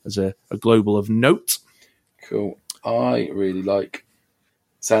me as a global of note. Cool. I really like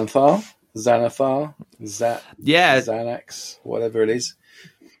Xanathar, Xanax, whatever it is.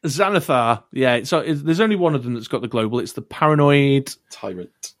 Xanathar, yeah. So there's only one of them that's got the global. It's the Paranoid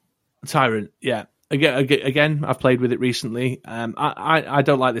Tyrant, yeah. Again, I've played with it recently. I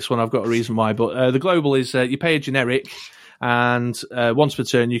don't like this one. I've got a reason why. But the global is you pay a generic, and once per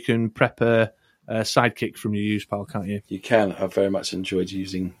turn you can prep a sidekick from your use pile, can't you? You can. I've very much enjoyed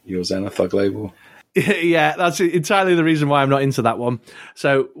using your Xanathar global. Yeah, that's entirely the reason why I'm not into that one.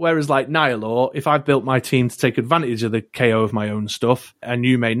 So, whereas like Nihilor, if I've built my team to take advantage of the KO of my own stuff, and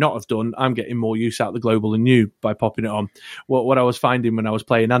you may not have done, I'm getting more use out of the global than you by popping it on. What I was finding when I was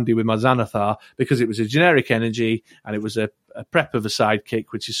playing Andy with my Xanathar, because it was a generic energy, and it was a prep of a sidekick,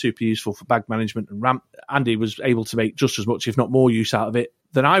 which is super useful for bag management and ramp, Andy was able to make just as much, if not more, use out of it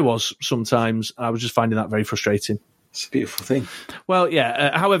than I was sometimes. I was just finding that very frustrating. It's a beautiful thing. Well,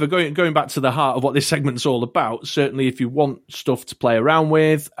 yeah. However, going back to the heart of what this segment's all about, certainly if you want stuff to play around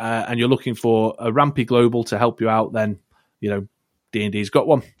with and you're looking for a rampy global to help you out, then, D&D's got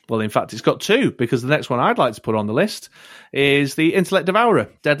one. Well, in fact, it's got two, because the next one I'd like to put on the list is the Intellect Devourer,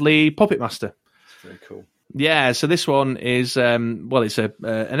 Deadly Puppet Master. Very cool. Yeah, so this one is, it's an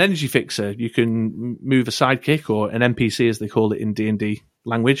energy fixer. You can move a sidekick, or an NPC as they call it in D&D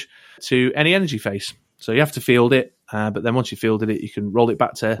language, to any energy face. So you have to field it, but then once you fielded it, you can roll it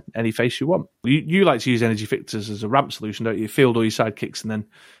back to any face you want. You like to use energy fixers as a ramp solution, don't you? Field all your sidekicks and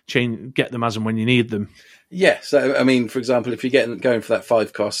then get them as and when you need them. Yeah, so, I mean, for example, if you're going for that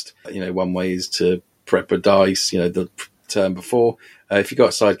 5 cost, one way is to prep a dice, the turn before. If you've got a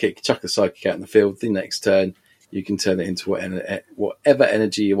sidekick, chuck the sidekick out in the field. The next turn, you can turn it into whatever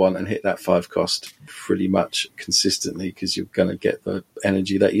energy you want and hit that 5 cost pretty much consistently, because you're going to get the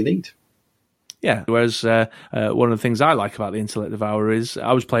energy that you need. Yeah, whereas one of the things I like about the Intellect Devourer is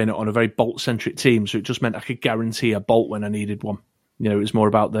I was playing it on a very bolt-centric team, so it just meant I could guarantee a bolt when I needed one. It was more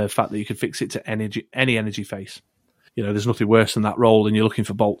about the fact that you could fix it to any energy face. There's nothing worse than that roll and you're looking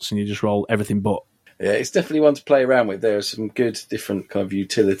for bolts and you just roll everything but. Yeah, it's definitely one to play around with. There are some good different kind of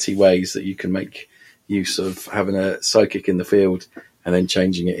utility ways that you can make use of having a sidekick in the field and then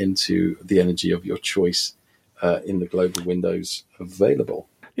changing it into the energy of your choice in the global windows available.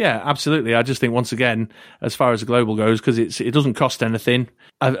 Yeah, absolutely. I just think, once again, as far as the global goes, because it doesn't cost anything,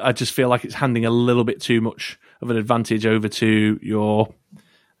 I just feel like it's handing a little bit too much of an advantage over to your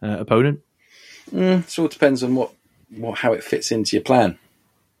opponent. It all depends on how it fits into your plan.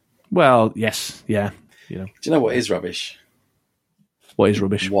 Well, yes, yeah. Do you know what is rubbish? What is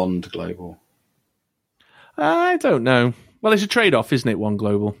rubbish? Wand global. I don't know. Well, it's a trade-off, isn't it, one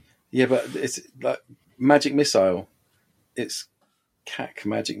global? Yeah, but it's like magic missile. It's CAC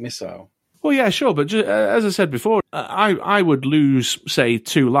magic missile. Well, yeah, sure, but as I said before, I would lose, say,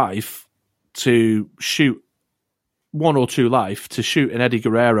 2 life to shoot 1 or 2 life to shoot an Eddie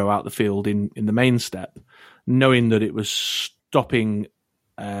Guerrero out the field in the main step, knowing that it was stopping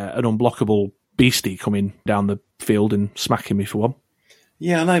an unblockable beastie coming down the field and smacking me for one.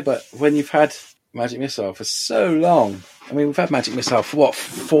 Yeah, I know, but when you've had magic missile for so long, I mean, we've had magic missile for what,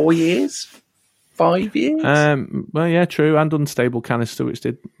 4 years? 5 years? Well, yeah, true. And unstable canister, which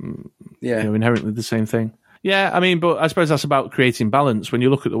did inherently the same thing. Yeah, I mean, but I suppose that's about creating balance. When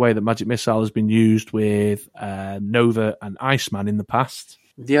you look at the way that Magic Missile has been used with Nova and Iceman in the past.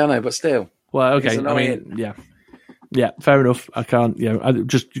 Yeah, I know, but still. Well, okay. I mean, yeah. Yeah, fair enough. I can't, you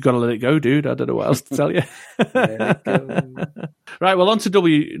got to let it go, dude. I don't know what else to tell you. Right, well, on to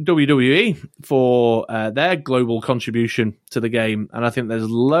WWE for their global contribution to the game. And I think there's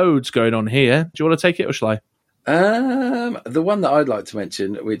loads going on here. Do you want to take it, or shall I? The one that I'd like to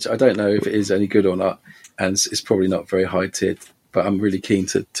mention, which I don't know if it is any good or not, and it's probably not very high tiered but I'm really keen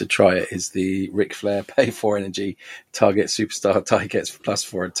to try it, is the Ric Flair Pay 4 Energy Target Superstar Die Gets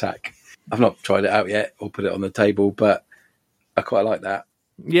 +4 attack. I've not tried it out yet or put it on the table, but I quite like that.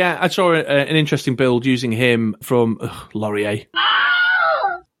 Yeah, I saw an interesting build using him from Laurier.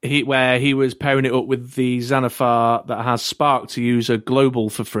 Where he was pairing it up with the Xanathar that has Spark to use a global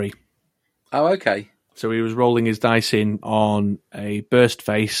for free. Oh, okay. So he was rolling his dice in on a burst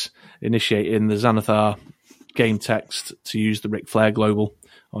face, initiating the Xanathar game text to use the Ric Flair global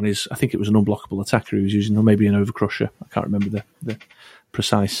on his, I think it was an unblockable attacker he was using, or maybe an Overcrusher. I can't remember the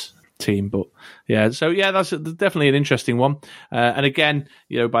precise team, but that's definitely an interesting one. And again,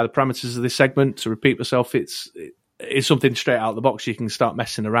 by the parameters of this segment, to repeat myself, it's something straight out of the box you can start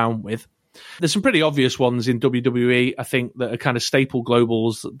messing around with. There's some pretty obvious ones in WWE, I think, that are kind of staple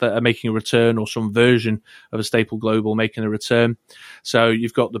globals that are making a return, or some version of a staple global making a return. So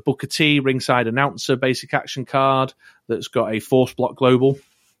you've got the Booker T ringside announcer basic action card that's got a force block global.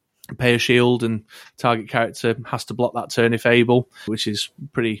 Pay a shield and target character has to block that turn if able, which is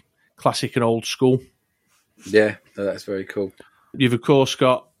pretty classic and old school. Yeah, that's very cool. You've, of course,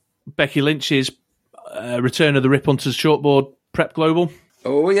 got Becky Lynch's Return of the Rip Hunters shortboard prep global.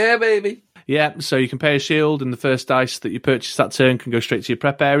 Oh, yeah, baby. Yeah, so you can pay a shield, and the first dice that you purchase that turn can go straight to your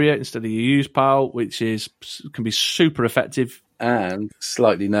prep area instead of your use pile, which can be super effective. And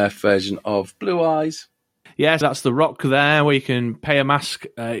slightly nerfed version of Blue Eyes. Yes, that's the rock there, where you can pay a mask.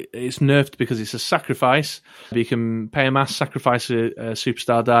 It's nerfed because it's a sacrifice. You can pay a mask, sacrifice a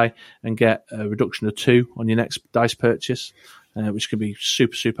superstar die, and get a reduction of 2 on your next dice purchase, which can be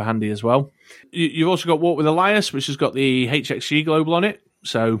super, super handy as well. You've also got Walk with Elias, which has got the HXG global on it.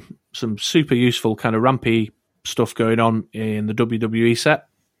 So some super useful kind of rampy stuff going on in the WWE set.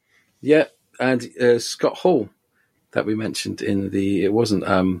 Yeah, and Scott Hall that we mentioned in it wasn't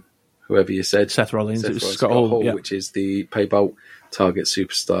whoever you said. Seth Rollins. It was Scott Hall, yeah. Which is the pay bolt target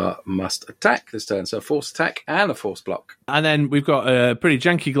superstar must attack this turn. So a force attack and a force block. And then we've got a pretty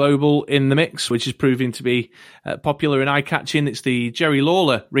janky global in the mix, which is proving to be popular and eye-catching. It's the Jerry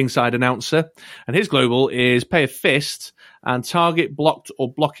Lawler ringside announcer. And his global is pay a fist, and target blocked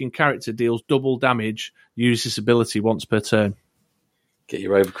or blocking character deals double damage. Use this ability once per turn. Get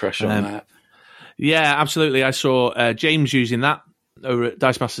your Overcrusher on that. Yeah, absolutely. I saw James using that over at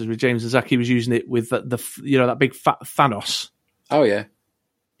Dice Masters with James and Zach. He was using it with that big fat Thanos. Oh, yeah.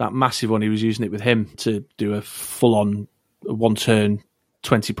 That massive one. He was using it with him to do a full-on one-turn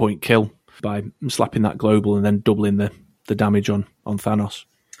 20-point kill by slapping that global and then doubling the damage on Thanos,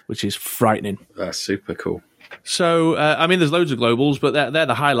 which is frightening. That's super cool. So, there's loads of globals, but they're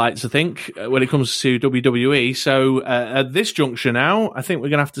the highlights, I think, when it comes to WWE. So, at this juncture now, I think we're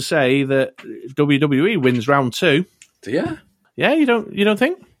going to have to say that WWE wins round 2. Do you? Yeah, you don't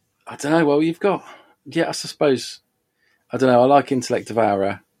think? I don't know. Well, you've got... Yeah, I suppose... I don't know. I like Intellect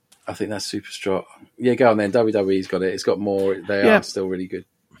Devourer. I think that's super strong. Yeah, go on then. WWE's got it. It's got more. They are still really good.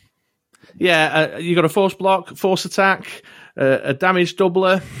 Yeah, you got a force block, force attack, a damage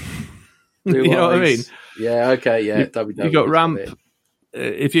doubler. You know what I mean? Yeah, okay, yeah. WWE. You got ramp.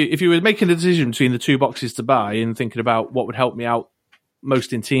 If you were making a decision between the two boxes to buy and thinking about what would help me out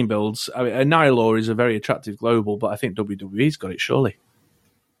most in team builds, I mean, Annihilor is a very attractive global, but I think WWE's got it, surely.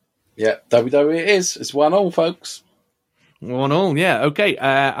 Yeah, WWE it is. It's 1-1, folks. 1-1, yeah, okay.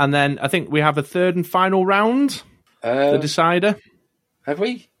 And then I think we have a third and final round, the decider. Have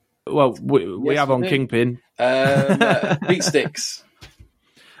we? Well, we have on Kingpin. Beat Sticks.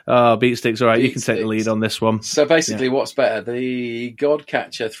 Beat Sticks, all right. You can take the lead on this one. So basically, what's better? The God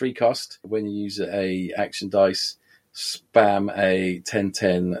Catcher 3-cost. When you use a action dice, spam a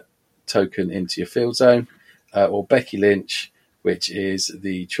 10/10 token into your field zone. Or Becky Lynch, which is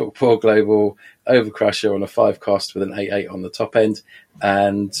the Chalkboard Global Overcrusher on a 5-cost with an 8/8 on the top end.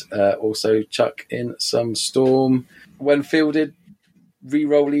 And also chuck in some Storm when fielded,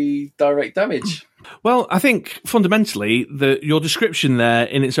 re-rolly direct damage. Well, I think fundamentally your description there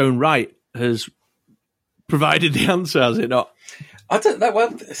in its own right has provided the answer, has it not? I don't know. Well,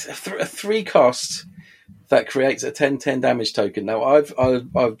 a 3-cost that creates a 10/10 damage token. Now, I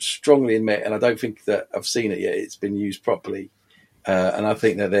strongly admit, and I don't think that I've seen it yet, it's been used properly. And I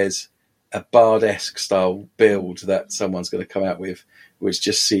think that there's a Bard-esque style build that someone's going to come out with, which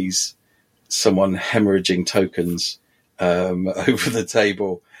just sees someone hemorrhaging tokens over the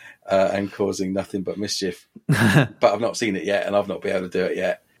table and causing nothing but mischief. But I've not seen it yet, and I've not been able to do it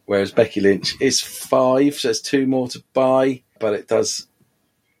yet. Whereas Becky Lynch is 5, so there's 2 more to buy, but it does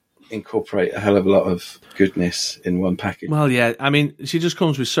incorporate a hell of a lot of goodness in one package. Well, yeah, I mean, she just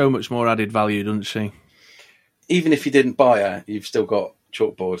comes with so much more added value, doesn't she? Even if you didn't buy her, you've still got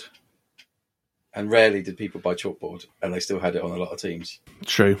Chalkboard. And rarely did people buy chalkboard, and they still had it on a lot of teams.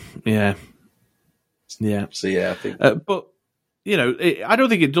 True. Yeah. Yeah. So yeah, I think. But I don't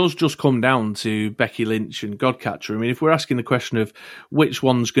think it does just come down to Becky Lynch and Godcatcher. I mean, if we're asking the question of which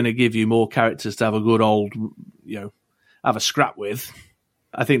one's going to give you more characters to have a good old, have a scrap with,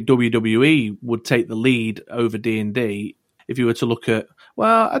 I think WWE would take the lead over D&D. If you were to look at,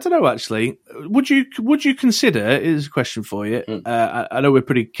 well, I don't know actually, would you consider? Here's a question for you. I know we're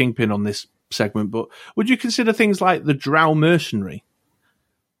pretty kingpin on this segment, but would you consider things like the Drow Mercenary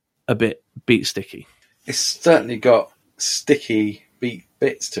a bit beat sticky? It's certainly got sticky beat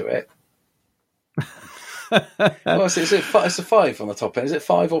bits to it. Well, it's a 5 on the top end. Is it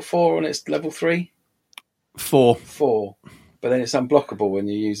 5 or 4 on its level 3? 4. 4. But then it's unblockable when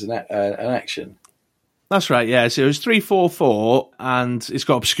you use an action. That's right, yeah. So it was 3, 4, 4, and it's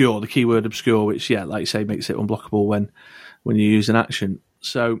got obscure, the keyword obscure, which, yeah, like you say, makes it unblockable when you use an action.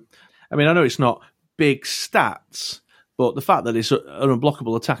 So, I mean, I know it's not big stats, but the fact that it's an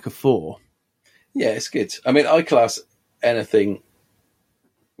unblockable attack of 4. Yeah, it's good. I mean, I class anything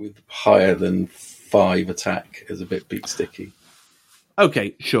with higher than 5 attack as a bit beat sticky.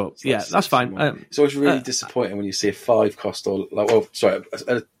 Okay, sure. It's yeah, that's fine. It's always really disappointing when you see a 5 cost or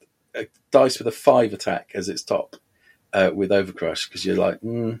a dice with a 5 attack as its top with Overcrush, because you're like,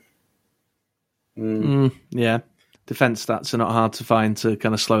 yeah. Defense stats are not hard to find to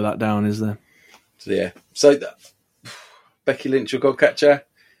kind of slow that down, is there? So yeah. So Becky Lynch or Godcatcher?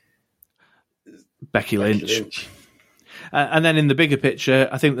 Becky Lynch. And then in the bigger picture,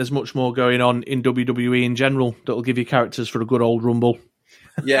 I think there's much more going on in WWE in general that'll give you characters for a good old rumble.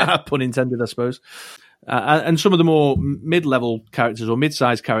 Yeah. Pun intended, I suppose. And some of the more mid-level characters or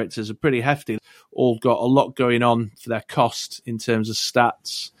mid-sized characters are pretty hefty. All got a lot going on for their cost in terms of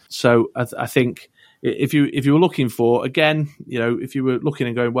stats. So I think if you were looking for, again, if you were looking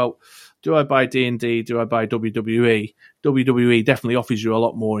and going, well, do I buy D&D? Do I buy WWE? WWE definitely offers you a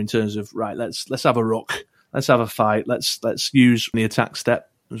lot more in terms of, right, let's have a ruck. Let's have a fight. Let's use the attack step,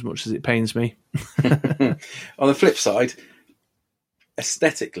 as much as it pains me. On the flip side,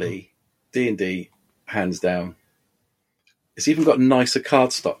 aesthetically, D&D, hands down. It's even got nicer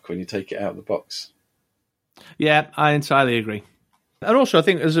card stock when you take it out of the box. Yeah, I entirely agree. And also, I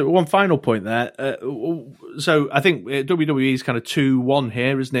think there's one final point there. So I think WWE is kind of 2-1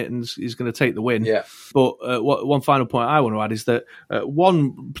 here, isn't it? And he's going to take the win. Yeah. But one final point I want to add is that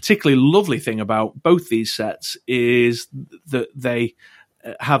one particularly lovely thing about both these sets is that they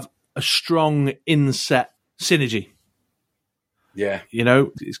have a strong in-set synergy. Yeah.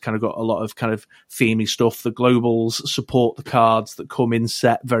 It's kind of got a lot of kind of themey stuff. The globals support the cards that come in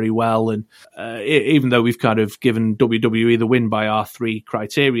set very well. And even though we've kind of given WWE the win by our 3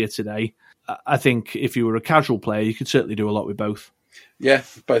 criteria today, I think if you were a casual player, you could certainly do a lot with both. Yeah,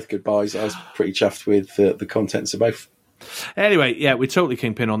 both good buys. I was pretty chuffed with the contents of both. Anyway, yeah, we're totally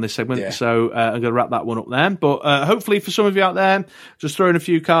kingpin on this segment, Yeah. so I'm going to wrap that one up there. But hopefully for some of you out there, just throwing a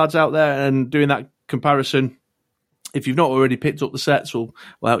few cards out there and doing that comparison. If you've not already picked up the sets, we'll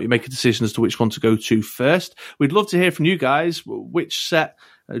help you make a decision as to which one to go to first. We'd love to hear from you guys. Which set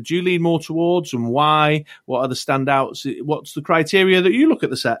do you lean more towards and why? What are the standouts? What's the criteria that you look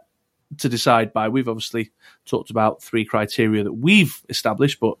at the set to decide by? We've obviously talked about 3 criteria that we've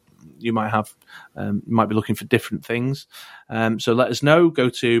established, but you might have, might be looking for different things. So let us know. Go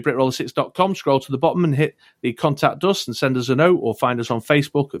to BritRoller6.com, scroll to the bottom and hit the contact us and send us a note, or find us on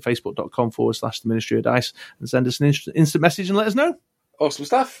Facebook at facebook.com/the Ministry of Dice and send us an instant message and let us know. Awesome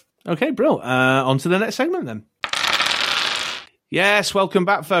stuff. Okay, Brill. On to the next segment then. Yes, welcome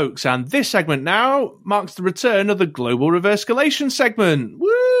back, folks. And this segment now marks the return of the Global Reverse Escalation segment.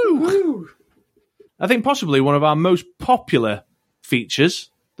 Woo! Woo! I think possibly one of our most popular features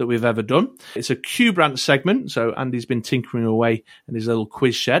that we've ever done. It's a Q branch segment, so Andy's been tinkering away in his little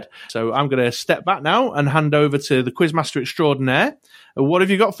quiz shed. So I'm going to step back now and hand over to the Quizmaster Extraordinaire. What have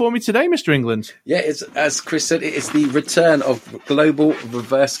you got for me today, Mr. England? Yeah, it's, as Chris said, it's the return of Global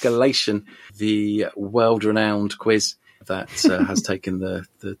Reverse Escalation, the world-renowned quiz that has taken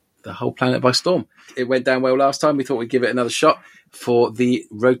the whole planet by storm. It went down well last time. We thought we'd give it another shot for the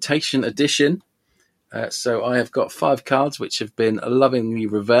rotation edition. So I have got 5 cards which have been lovingly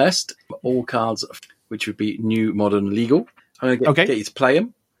reversed. All cards which would be new, modern, legal. I'm going to get you to play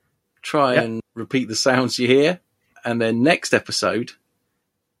them. Try and repeat the sounds you hear. And then next episode,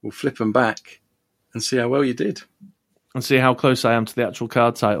 we'll flip them back and see how well you did. And see how close I am to the actual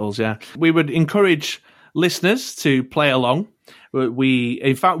card titles, yeah. We would encourage listeners to play along. We,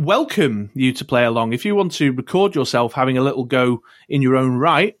 in fact, welcome you to play along. If you want to record yourself having a little go in your own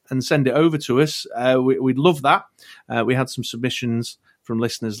right and send it over to us, we'd love that. We had some submissions from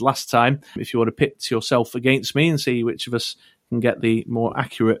listeners last time. If you want to pit yourself against me and see which of us can get the more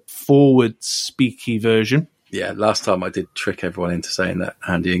accurate forward speaky version. Yeah, last time I did trick everyone into saying that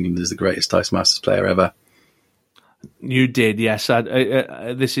Andy England is the greatest Dice Masters player ever. You did, yes.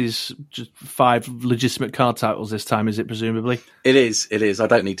 This is just 5 legitimate card titles this time, is it, presumably? It is. I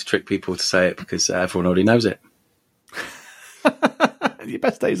don't need to trick people to say it because everyone already knows it. Your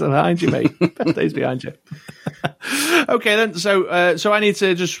best days are behind you, mate. Best days behind you. Okay, then. So I need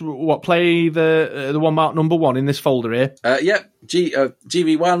to just play the one marked number 1 in this folder here.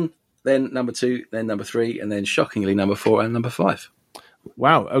 GV1, then number 2, then number 3, and then shockingly number 4 and number 5.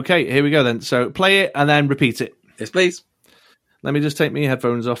 Wow. Okay, here we go then. So play it and then repeat it. Yes, please. Let me just take my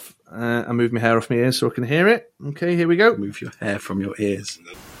headphones off and move my hair off my ears so I can hear it. Okay, here we go. Move your hair from your ears.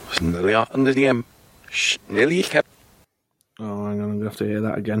 Oh, hang on, I'm going to have to hear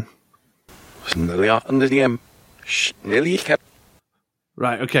that again.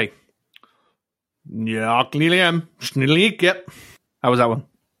 Right, okay. How was that one?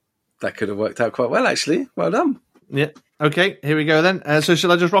 That could have worked out quite well, actually. Well done. Yeah. Okay, here we go then. So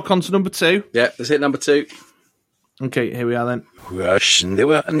shall I just rock on to number 2? Yeah, let's hit number 2. Okay, here we are then.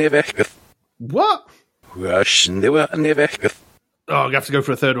 What? Oh, I have to go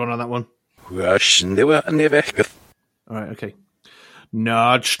for a third one on that one. All right, okay. Hang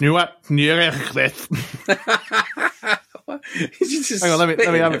on, let me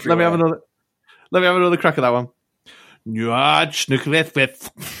have another crack at that one.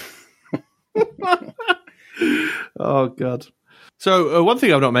 Oh God. So one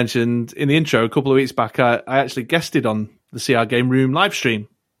thing I've not mentioned in the intro, a couple of weeks back, I actually guested on the CR Game Room live stream.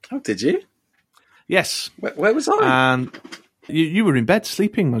 Oh, did you? Yes. Where was I? And you were in bed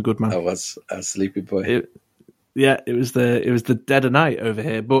sleeping, my good man. I was a sleepy boy. It was the dead of night over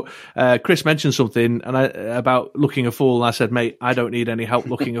here. But Chris mentioned something about looking a fool, and I said, mate, I don't need any help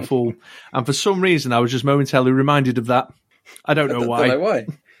looking a fool. And for some reason, I was just momentarily reminded of that. I don't know why. I don't know why.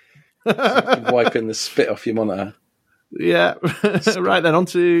 Wiping the spit off your monitor. Yeah. Right then, I'm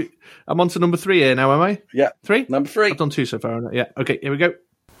on to number 3 here now, am I? Yeah. 3? Number 3. I've done 2 so far. Yeah. Okay, here we go.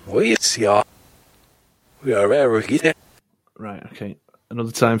 Right, okay.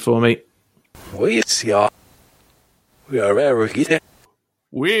 Another time for me.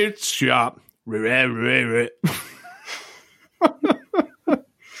 Weird shop.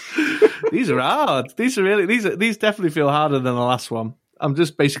 These are hard. These definitely feel harder than the last one. I'm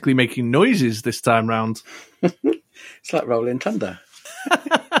just basically making noises this time round. It's like Rolling Thunder.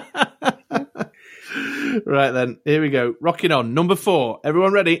 Right then, here we go. Rocking on. Number 4.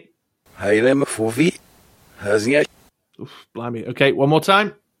 Everyone ready? Oof, blimey. Okay, one more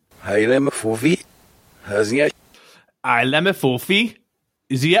time. I lemma forfi.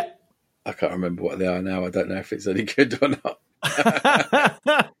 Is he it? I can't remember what they are now. I don't know if it's any good or not.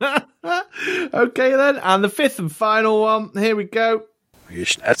 Okay then, and the 5th and final one. Here we go. Ooh,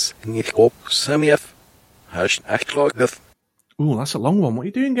 that's a long one. What are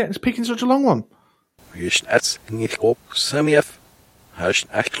you doing picking such a long one?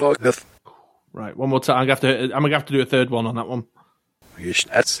 Right, one more time. I'm gonna have to do a third one on that one.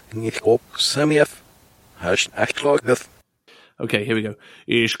 Okay, here we go.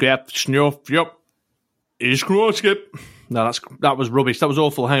 No, that was rubbish. That was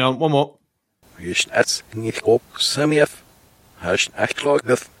awful. Hang on, one more.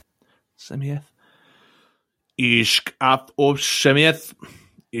 Semieth.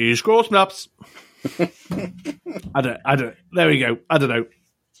 I don't. There we go. I don't know.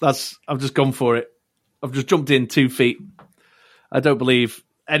 I've just gone for it. I've just jumped in 2 feet. I don't believe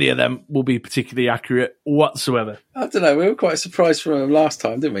any of them will be particularly accurate whatsoever. I don't know. We were quite surprised from them last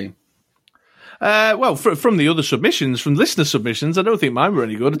time, didn't we? Well, from the other submissions, from listener submissions, I don't think mine were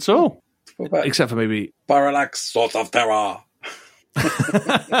any good at all. Except for maybe Parallax, Sort of Terror.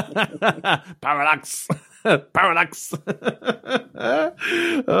 Parallax. Oh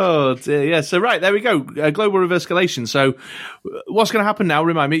dear, yeah. So right, there we go. Global reverse escalation. So what's going to happen now?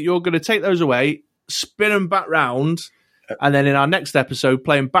 Remind me. You're going to take those away, spin them back round, and then in our next episode,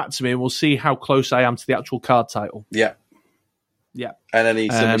 play them back to me, and we'll see how close I am to the actual card title. Yeah, yeah. And any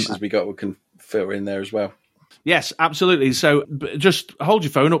submissions we got, we can filter in there as well. Yes, absolutely. So just hold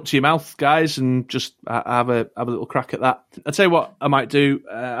your phone up to your mouth, guys, and just have a little crack at that. I'll tell you what I might do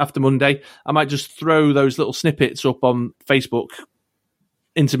after Monday. I might just throw those little snippets up on Facebook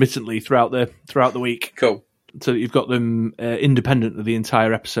intermittently throughout the week. Cool. So that you've got them independent of the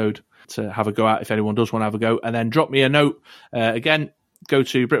entire episode to have a go at if anyone does want to have a go. And then drop me a note again go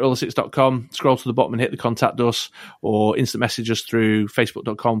to BritRoller6.com, scroll to the bottom and hit the contact us, or instant message us through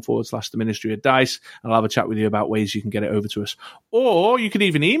facebook.com/the Ministry of Dice, and I'll have a chat with you about ways you can get it over to us. Or you can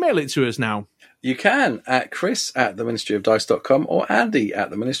even email it to us now. You can at chris@theministryofdice.com or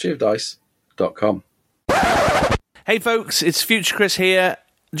andy@theministryofdice.com. Hey folks, it's Future Chris here.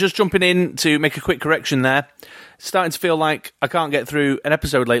 Just jumping in to make a quick correction there. It's starting to feel like I can't get through an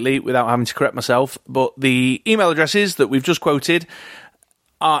episode lately without having to correct myself, but the email addresses that we've just quoted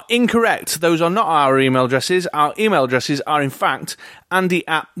are incorrect. Those are not our email addresses. Our email addresses are, in fact,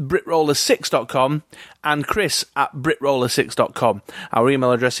 andy@britroller6.com and chris@britroller6.com. Our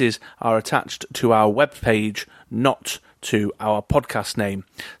email addresses are attached to our webpage, not to our podcast name.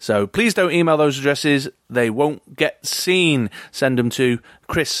 So please don't email those addresses. They won't get seen. Send them to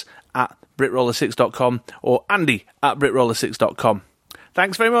chris@britroller6.com or andy@britroller6.com.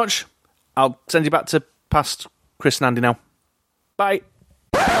 Thanks very much. I'll send you back to past Chris and Andy now. Bye.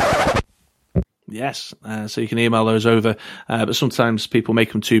 Yes, so you can email those over, but sometimes people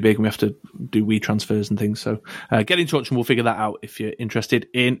make them too big and we have to do WeTransfers and things. So get in touch and we'll figure that out if you're interested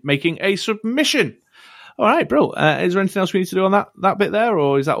in making a submission. All right, bro. Is there anything else we need to do on that bit there,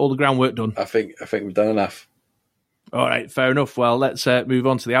 or is that all the groundwork done? I think we've done enough. All right, fair enough. Well, let's move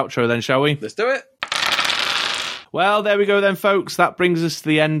on to the outro then, shall we? Let's do it. Well, there we go then, folks. That brings us to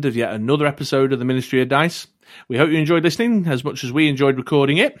the end of yet another episode of the Ministry of Dice. We hope you enjoyed listening as much as we enjoyed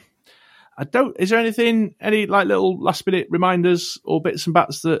recording it. Is there any like little last minute reminders or bits and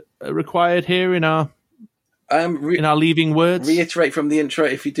bats that are required here in our leaving words? Reiterate from the intro,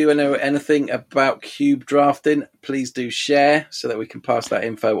 if you do know anything about cube drafting, please do share so that we can pass that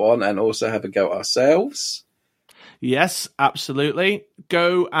info on and also have a go ourselves. Yes, absolutely.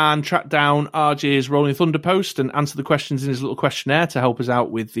 Go and track down RJ's Rolling Thunder post and answer the questions in his little questionnaire to help us out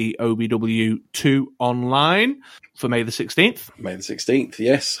with the OBW2 online for May the 16th. May the 16th,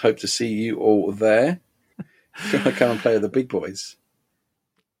 yes. Hope to see you all there. If you want to come and play with the big boys,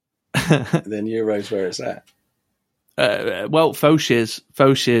 then Euro's where it's at. Well, faux shears.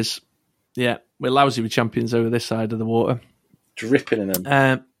 Yeah, we're lousy with champions over this side of the water. Dripping in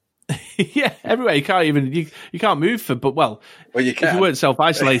them. Yeah, everywhere. You can't move well, you can. If you weren't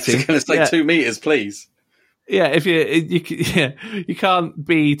self-isolating. I was going to say 2 meters, please. Yeah, if you can't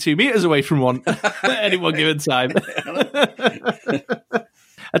be 2 meters away from one at any one given time.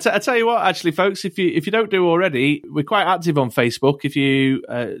 I tell you what, actually, folks, if you don't do already, we're quite active on Facebook. If you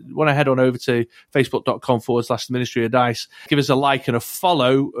want to head on over to facebook.com/the Ministry of Dice, give us a like and a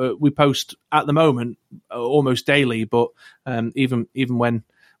follow. We post at the moment almost daily, but even when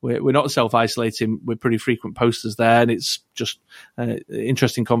we're not self-isolating, we're pretty frequent posters there, and it's just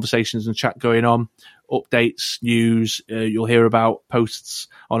interesting conversations and chat going on, updates, news. You'll hear about posts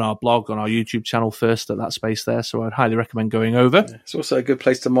on our blog, on our YouTube channel first at that space there, so I'd highly recommend going over. It's also a good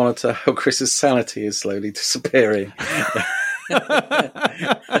place to monitor how Chris's sanity is slowly disappearing.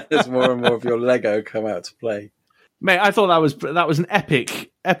 As more and more of your Lego come out to play. Mate, I thought that was an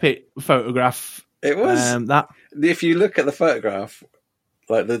epic photograph. It was. That if you look at the photograph,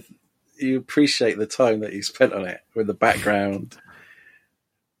 you appreciate the time that you spent on it with the background.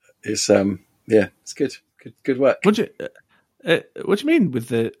 It's it's good work. What do you mean with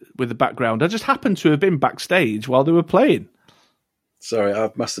the background? I just happened to have been backstage while they were playing. Sorry, I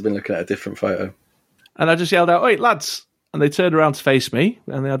must have been looking at a different photo. And I just yelled out, "Oi, lads!" And they turned around to face me,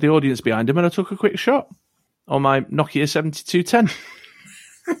 and they had the audience behind them, and I took a quick shot on my Nokia 7210.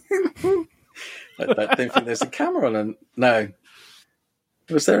 I don't think there's a camera on it. No.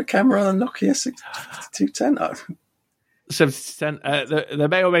 Was there a camera on a Nokia 7210? 7210. There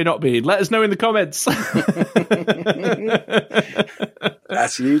may or may not be. Let us know in the comments.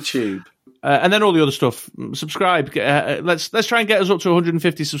 That's YouTube. And then all the other stuff. Subscribe. Let's try and get us up to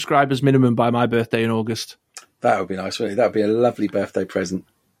 150 subscribers minimum by my birthday in August. That would be nice, wouldn't it? That would be a lovely birthday present.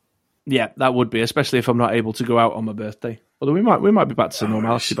 Yeah, that would be, especially if I'm not able to go out on my birthday. Although we might be back to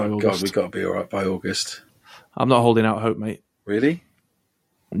normality by August. God, we've got to be all right by August. I'm not holding out hope, mate. Really?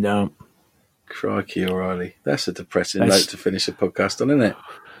 No. Crikey, O'Reilly. That's a depressing note to finish a podcast on, isn't it?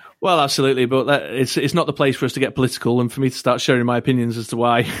 Well, absolutely, but it's not the place for us to get political and for me to start sharing my opinions as to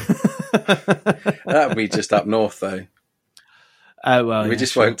why. That would be just up north, though. We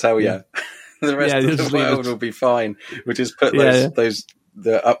just won't tell you. The rest of the world will be fine. We'll just put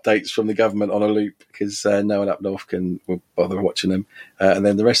the updates from the government on a loop because no one up north will bother watching them. And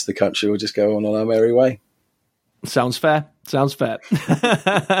then the rest of the country will just go on our merry way. Sounds fair. Right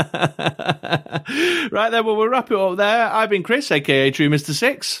then, well, we'll wrap it up there. I've been Chris, a.k.a. True Mr.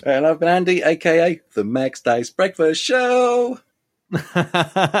 Six. And I've been Andy, a.k.a. The Max Dice Breakfast Show.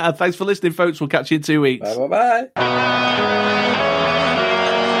 Thanks for listening, folks. We'll catch you in 2 weeks. Bye-bye.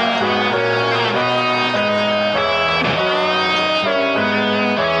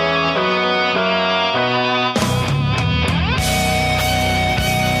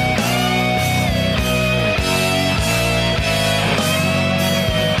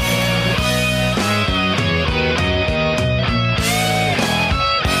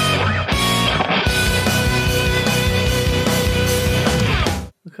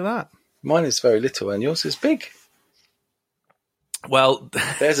 Mine is very little, and yours is big. Well,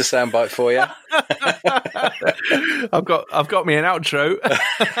 There's a soundbite for you. I've got me an outro.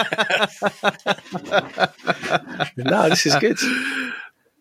 No, this is good.